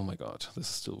 and oh my god, this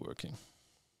is still working.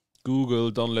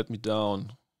 Google, don't let me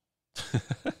down.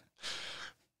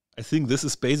 I think this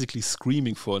is basically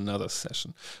screaming for another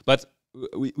session, but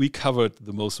we covered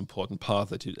the most important part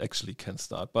that you actually can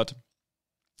start. But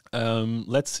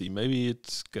let's see, maybe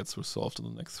it gets resolved in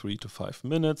the next 3 to 5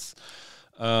 minutes.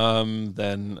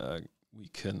 Then we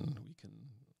can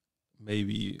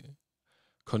maybe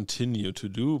continue to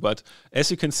do. But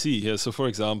as you can see here, so for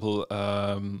example,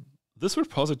 this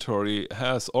repository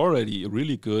has already a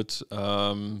really good,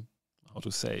 how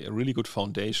to say, a really good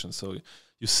foundation. So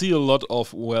you see a lot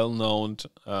of well-known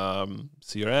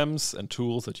CRMs and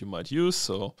tools that you might use.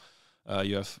 So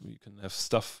you can have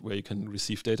stuff where you can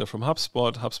receive data from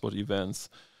HubSpot events,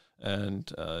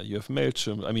 and you have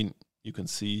MailChimp. I mean, you can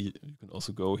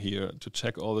also go here to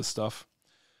check all this stuff.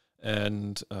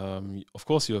 And of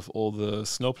course, you have all the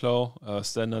Snowplow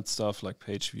standard stuff like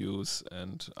page views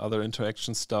and other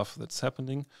interaction stuff that's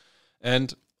happening.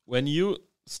 And when you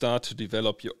start to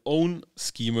develop your own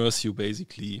schemas, you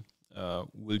basically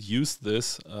will use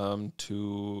this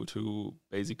to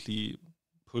basically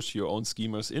push your own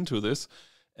schemas into this.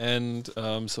 And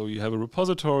so you have a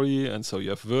repository, and so you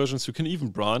have versions. You can even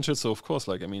branch it. So of course,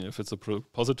 like, I mean, if it's a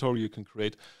repository, you can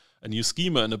create a new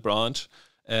schema in a branch,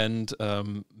 and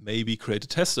maybe create a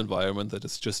test environment that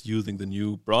is just using the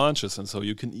new branches. And so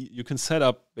you can set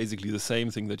up basically the same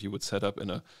thing that you would set up in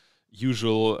a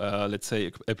usual, let's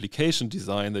say, application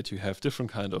design, that you have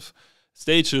different kind of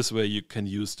stages where you can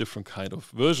use different kind of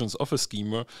versions of a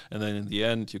schema, and then in the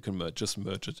end you can just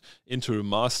merge it into a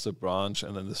master branch,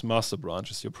 and then this master branch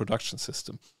is your production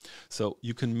system. So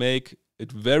you can make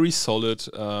it very solid,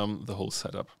 the whole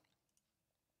setup.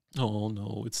 Oh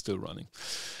no, it's still running.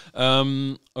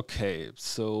 Okay,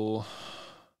 so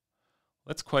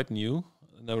that's quite new.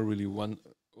 I never really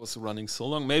was running so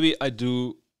long. Maybe I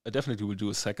definitely will do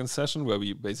a second session where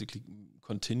we basically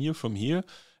continue from here,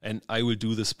 and I will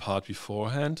do this part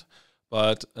beforehand.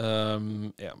 But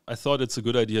yeah, I thought it's a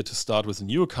good idea to start with a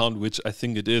new account, which I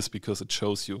think it is, because it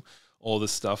shows you all the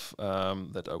stuff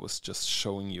that I was just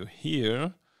showing you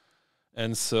here.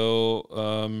 And so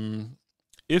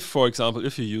if, for example,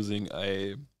 if you're using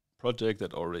a project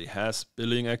that already has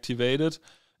billing activated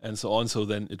and so on, so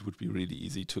then it would be really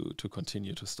easy to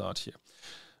continue to start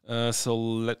here. So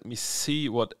let me see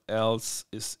what else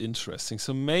is interesting.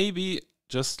 So maybe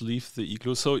just leave the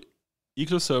Iglu. So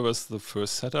Iglu server is the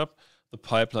first setup. The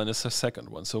pipeline is the second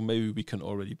one. So maybe we can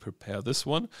already prepare this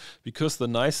one, because the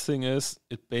nice thing is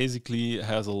it basically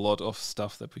has a lot of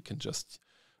stuff that we can just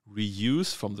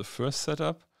reuse from the first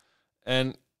setup.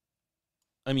 And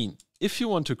I mean, if you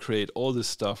want to create all this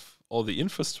stuff, all the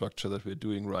infrastructure that we're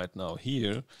doing right now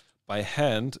here by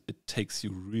hand, it takes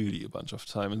you really a bunch of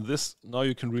time. And this, now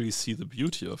you can really see the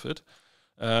beauty of it.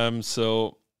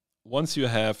 So once you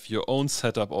have your own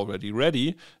setup already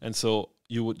ready, and so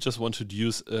you would just want to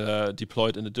use deploy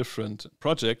it in a different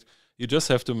project, you just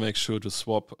have to make sure to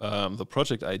swap the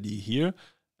project ID here.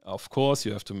 Of course,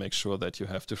 you have to make sure that you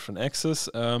have different access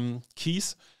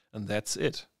keys, and that's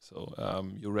it. So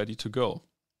you're ready to go.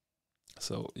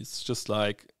 So it's just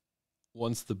like,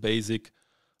 once the basic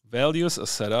values are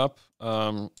set up,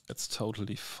 it's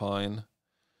totally fine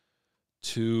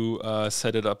to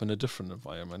set it up in a different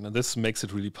environment. And this makes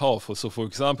it really powerful. So for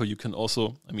example, you can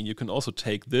also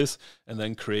take this and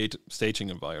then create staging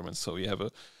environments. So you have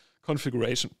a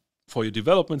configuration for your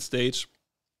development stage,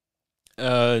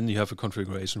 and you have a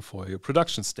configuration for your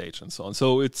production stage, and so on.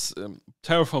 So it's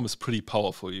Terraform is pretty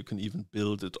powerful. You can even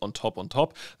build it on top.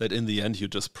 That in the end you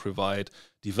just provide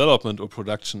development or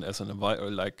production as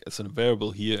an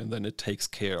variable here, and then it takes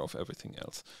care of everything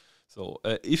else. So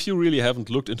if you really haven't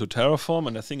looked into Terraform,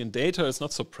 and I think in data it's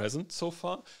not so present so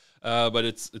far, but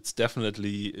it's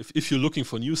definitely, if you're looking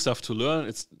for new stuff to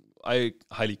learn, I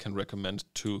highly can recommend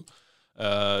to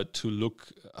look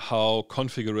how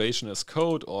configuration as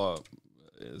code, or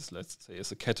let's say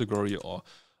as a category, or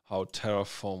how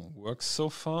Terraform works so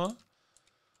far.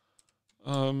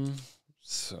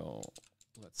 So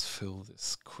let's fill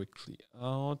this quickly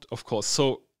out. Of course.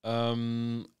 So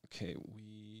okay,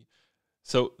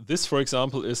 so this, for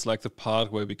example, is like the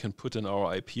part where we can put in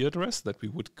our IP address that we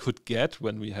could get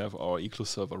when we have our Iglu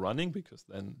server running, because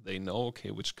then they know,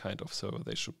 okay, which kind of server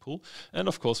they should pull. And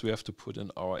of course, we have to put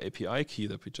in our API key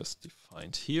that we just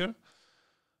defined here.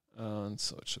 And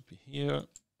so it should be here.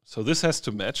 So this has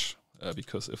to match,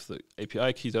 because if the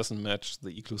API key doesn't match, the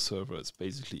Iglu server is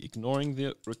basically ignoring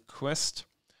the request.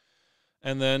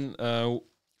 And then,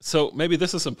 so maybe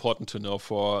this is important to know,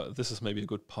 this is maybe a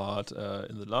good part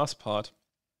in the last part.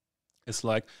 It's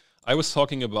like, I was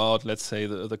talking about, let's say,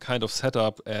 the kind of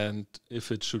setup, and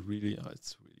if it should really,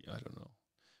 it's really, I don't know,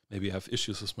 maybe I have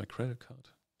issues with my credit card.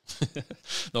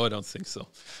 No, I don't think so.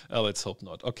 Let's hope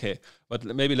not. Okay, but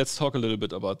maybe let's talk a little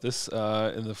bit about this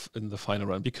in the final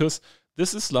run, because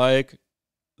this is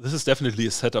definitely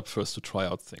a setup first to try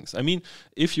out things. I mean,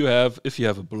 if you have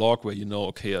a blog where you know,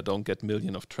 okay, I don't get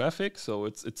millions of traffic, so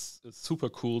it's super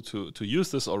cool to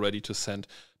use this already to send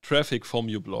traffic from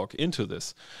your blog into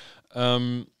this.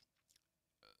 Why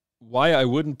I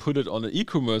wouldn't put it on an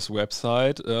e-commerce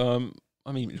website?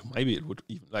 I mean, maybe it would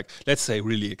even, like, let's say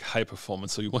really high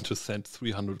performance. So you want to send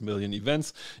 300 million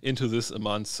events into this a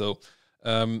month. So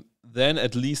then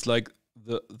at least like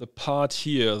the part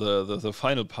here, the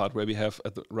final part where we have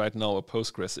right now a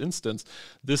Postgres instance,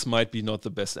 this might be not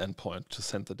the best endpoint to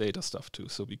send the data stuff to.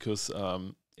 So because,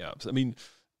 yeah, I mean,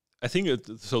 I think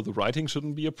so the writing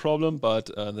shouldn't be a problem, but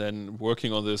then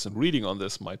working on this and reading on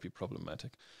this might be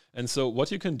problematic. And so what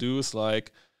you can do is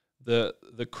like the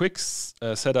quick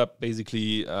setup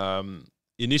basically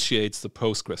initiates the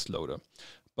Postgres loader.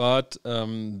 But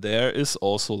there is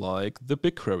also like the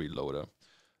BigQuery loader.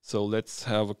 So let's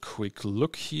have a quick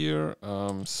look here.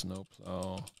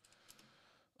 Snowplow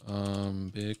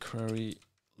BigQuery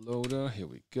loader. Here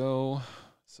we go.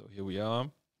 So here we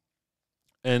are.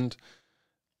 And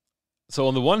so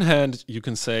on the one hand, you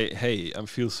can say, hey, I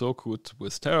feel so good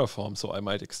with Terraform, so I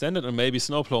might extend it, and maybe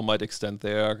Snowplow might extend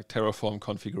their Terraform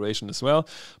configuration as well.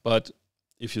 But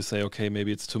if you say, okay,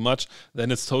 maybe it's too much,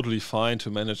 then it's totally fine to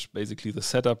manage basically the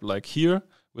setup like here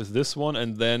with this one,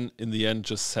 and then in the end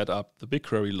just set up the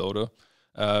BigQuery loader,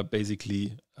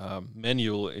 basically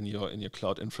manual in your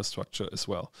cloud infrastructure as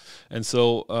well. And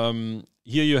so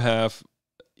here you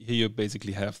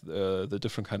basically have the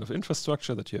different kind of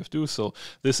infrastructure that you have to do. So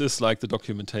this is like the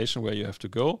documentation where you have to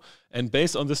go. And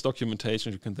based on this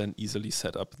documentation, you can then easily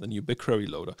set up the new BigQuery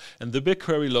loader. And the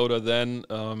BigQuery loader then,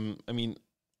 I mean,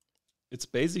 it's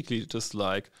basically just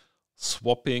like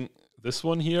swapping this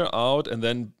one here out, and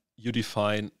then you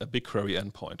define a BigQuery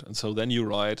endpoint. And so then you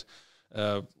write,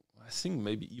 I think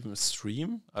maybe even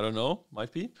stream, I don't know,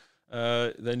 might be.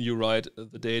 Then you write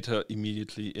the data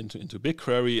immediately into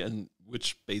BigQuery, and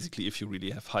which basically, if you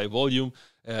really have high volume,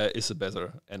 is a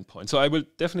better endpoint. So I will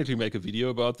definitely make a video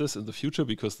about this in the future,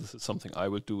 because this is something I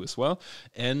will do as well.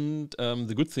 And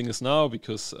the good thing is now,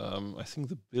 because I think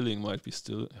the billing might be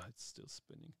still, it's still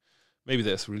spinning. Maybe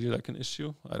there's really like an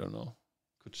issue. I don't know.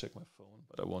 Could check my phone,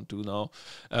 but I won't do now.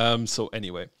 So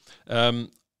anyway,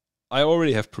 I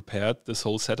already have prepared this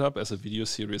whole setup as a video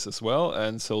series as well,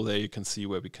 and so there you can see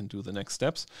where we can do the next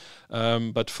steps.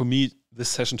 But for me, this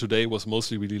session today was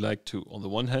mostly really like to, on the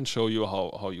one hand, show you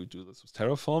how you do this with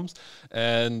Terraforms,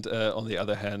 and on the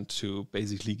other hand, to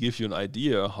basically give you an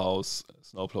idea how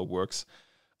Snowplow works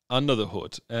under the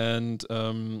hood.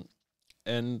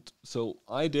 And so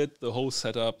I did the whole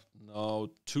setup now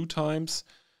 2 times,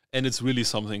 and it's really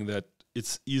something that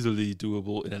it's easily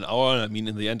doable in an hour. I mean,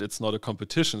 in the end, it's not a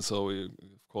competition. So, of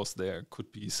course, there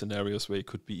could be scenarios where it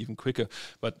could be even quicker.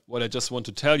 But what I just want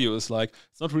to tell you is like,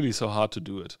 it's not really so hard to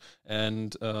do it.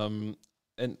 And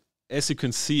as you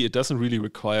can see, it doesn't really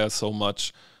require so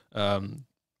much,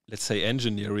 let's say,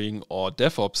 engineering or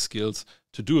DevOps skills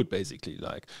to do it, basically.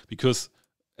 Like, because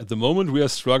at the moment, we are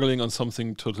struggling on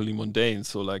something totally mundane.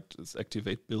 So like, let's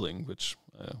activate billing, which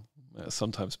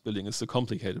sometimes billing is the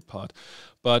complicated part.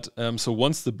 But so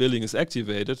once the billing is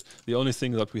activated, the only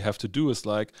thing that we have to do is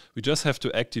like, we just have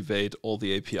to activate all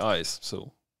the APIs.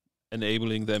 So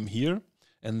enabling them here,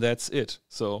 and that's it.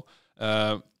 So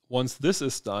once this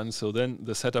is done, so then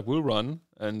the setup will run,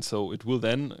 and so it will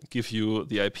then give you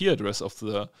the IP address of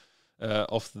the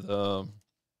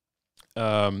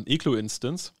Iglu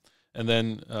instance, and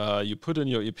then you put in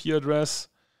your IP address,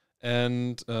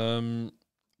 and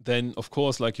then of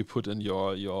course, like you put in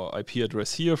your IP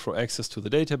address here for access to the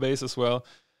database as well,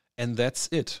 and that's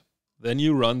it. Then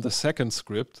you run the second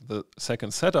script, the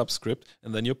second setup script,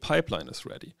 and then your pipeline is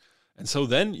ready. And so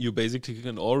then you basically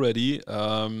can already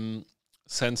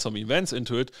send some events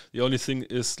into it. The only thing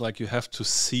is like you have to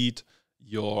seed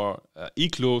your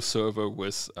Iglu server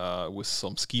with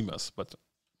some schemas. But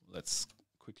let's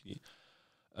quickly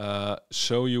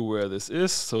show you where this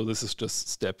is. So this is just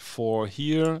step 4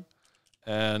 here.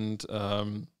 And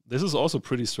this is also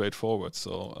pretty straightforward.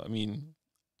 So, I mean,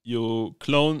 you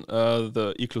clone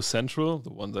the Iglu Central,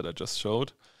 the one that I just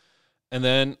showed, and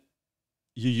then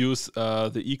you use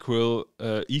the Iglu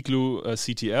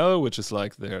CTL, which is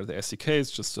like the SDK.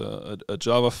 It's just a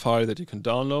Java file that you can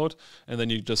download, and then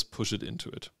you just push it into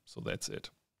it. So that's it.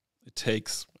 It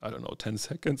takes, I don't know, 10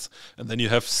 seconds, and then you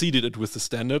have seeded it with the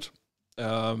standard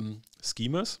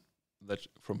schemas that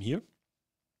from here,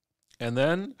 and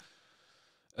then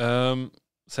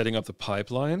setting up the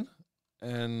pipeline,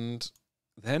 and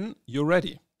then you're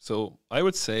ready. So I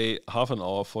would say half an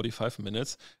hour, 45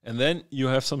 minutes, and then you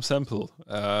have some sample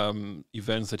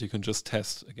events that you can just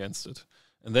test against it.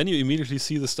 And then you immediately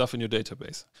see the stuff in your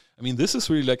database. I mean, this is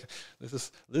really like,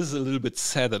 this is a little bit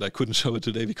sad that I couldn't show it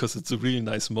today, because it's a really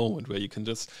nice moment where you can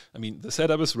just, I mean, the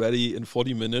setup is ready in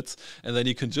 40 minutes, and then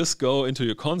you can just go into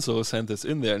your console, send this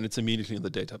in there, and it's immediately in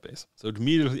the database. So it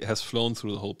immediately has flown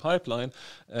through the whole pipeline,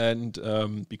 and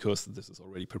because this is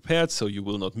already prepared, so you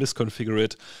will not misconfigure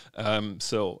it.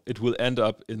 So it will end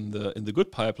up in the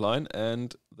good pipeline,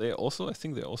 and they also, I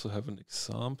think they also have an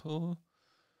example.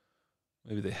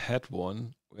 Maybe they had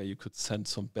one where you could send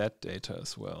some bad data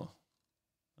as well.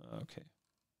 Okay.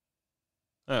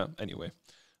 Anyway,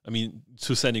 I mean,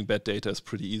 sending bad data is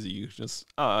pretty easy. You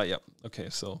just, yeah, okay,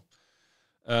 so.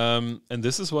 And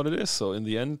this is what it is. So in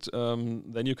the end,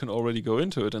 then you can already go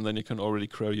into it, and then you can already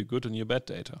query your good and your bad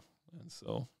data. And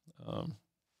so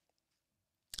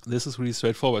this is really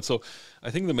straightforward. So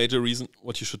I think the major reason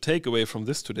what you should take away from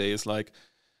this today is like,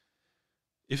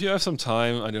 if you have some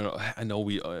time, I don't know, I know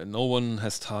no one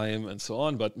has time and so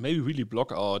on, but maybe really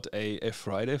block out a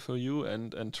Friday for you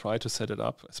and try to set it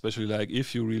up, especially like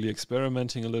if you're really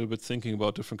experimenting a little bit, thinking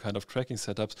about different kind of tracking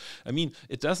setups. I mean,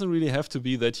 it doesn't really have to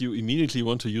be that you immediately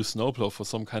want to use Snowplow for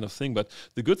some kind of thing, but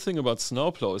the good thing about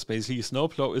Snowplow is basically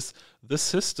Snowplow is the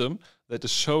system that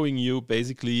is showing you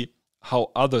basically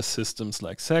how other systems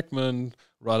like Segment,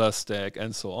 RudderStack,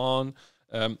 and so on,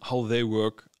 how they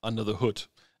work under the hood.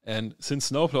 And since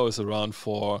Snowplow is around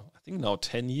for, I think now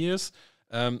 10 years,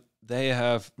 they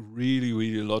have really,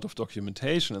 really a lot of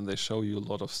documentation, and they show you a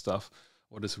lot of stuff,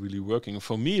 what is really working.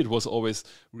 For me, it was always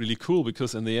really cool,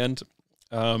 because in the end,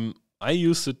 I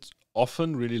used it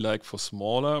often really like for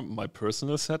smaller, my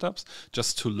personal setups,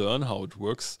 just to learn how it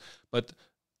works. But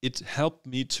it helped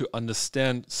me to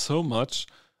understand so much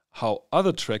how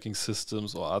other tracking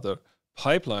systems or other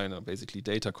pipeline, or basically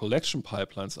data collection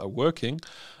pipelines, are working.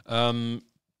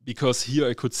 Because here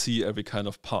I could see every kind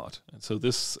of part. And so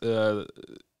this,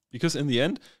 because in the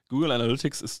end, Google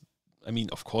Analytics is, I mean,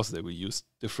 of course they will use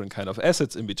different kind of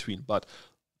assets in between, but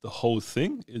the whole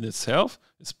thing in itself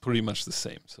is pretty much the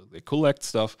same. So they collect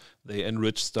stuff, they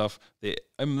enrich stuff,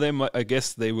 I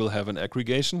guess they will have an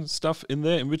aggregation stuff in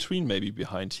there in between, maybe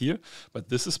behind here. But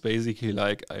this is basically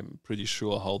like, I'm pretty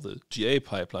sure how the GA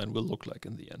pipeline will look like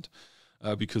in the end.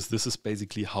 Because this is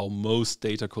basically how most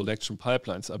data collection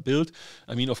pipelines are built.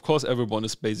 I mean, of course, everyone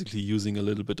is basically using a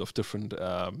little bit of different,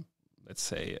 let's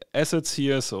say, assets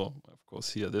here. So, of course,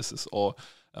 here this is all,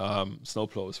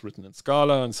 Snowplow is written in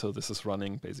Scala, and so this is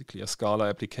running basically a Scala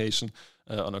application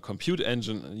on a compute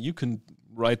engine. And you can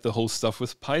write the whole stuff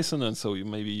with Python, and so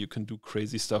maybe you can do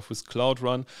crazy stuff with Cloud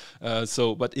Run.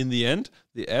 But in the end,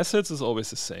 the assets is always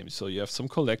the same. So you have some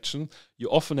collection, you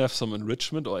often have some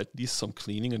enrichment, or at least some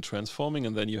cleaning and transforming,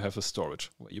 and then you have a storage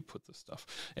where you put the stuff.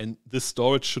 And this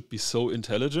storage should be so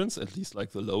intelligent, at least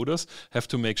like the loaders, have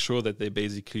to make sure that they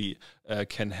basically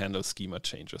can handle schema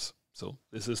changes. So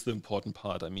this is the important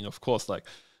part. I mean, of course, like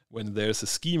when there's a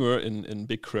schema in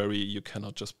BigQuery, you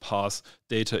cannot just pass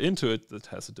data into it that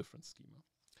has a different schema.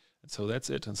 And so that's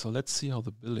it. And so let's see how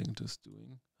the billing is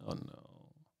doing. Oh no,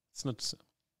 it's not.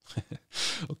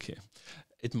 Okay.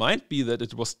 It might be that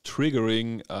it was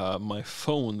triggering my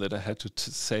phone, that I had to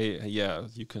say, yeah,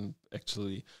 you can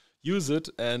actually use it.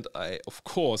 And I, of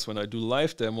course, when I do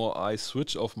live demo, I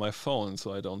switch off my phone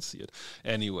so I don't see it.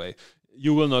 Anyway,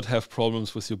 you will not have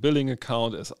problems with your billing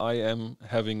account as I am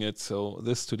having it. So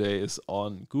this today is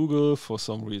on Google. For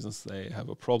some reasons, they have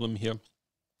a problem here.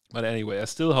 But anyway, I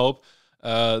still hope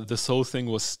this whole thing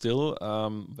was still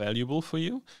valuable for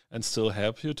you and still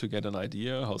help you to get an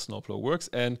idea how Snowplow works.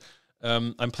 And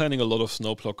I'm planning a lot of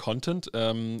Snowplow content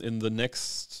in the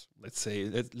next,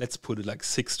 let's put it like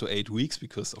 6 to 8 weeks,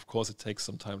 because of course it takes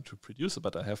some time to produce it,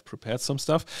 but I have prepared some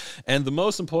stuff. And the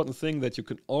most important thing that you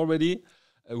can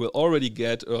will already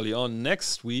get early on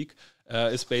next week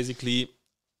is basically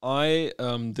I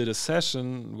did a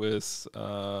session with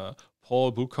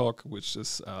Paul Bucock, which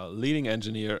is a leading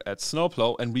engineer at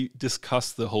Snowplow, and we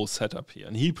discussed the whole setup here.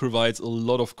 And he provides a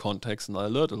lot of context, and I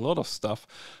learned a lot of stuff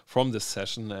from this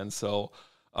session. And so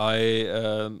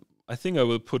I think I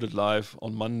will put it live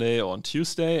on Monday or on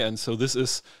Tuesday. And so this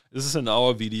is an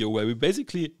hour video where we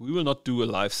will not do a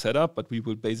live setup, but we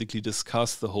will basically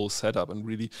discuss the whole setup. And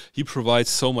really, he provides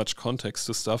so much context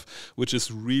to stuff, which is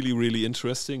really, really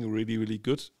interesting, really, really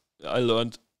good. I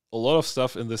learned a lot of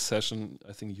stuff in this session.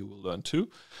 I think you will learn too.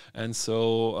 And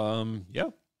so,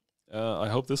 I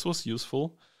hope this was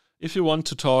useful. If you want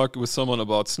to talk with someone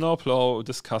about Snowplow,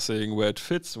 discussing where it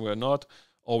fits, where not,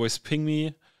 always ping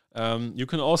me. You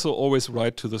can also always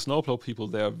write to the Snowplow people.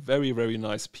 They are very, very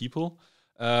nice people,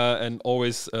 and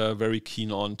always very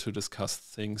keen on to discuss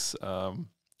things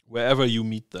wherever you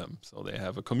meet them. So they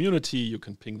have a community. You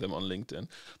can ping them on LinkedIn,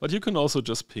 but you can also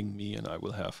just ping me, and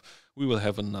we will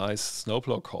have a nice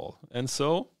Snowplow call. And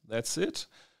so that's it.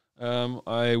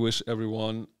 I wish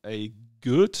everyone a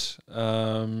good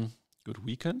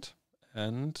weekend,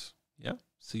 and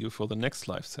see you for the next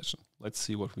live session. Let's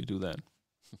see what we do then.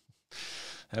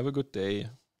 Have a good day.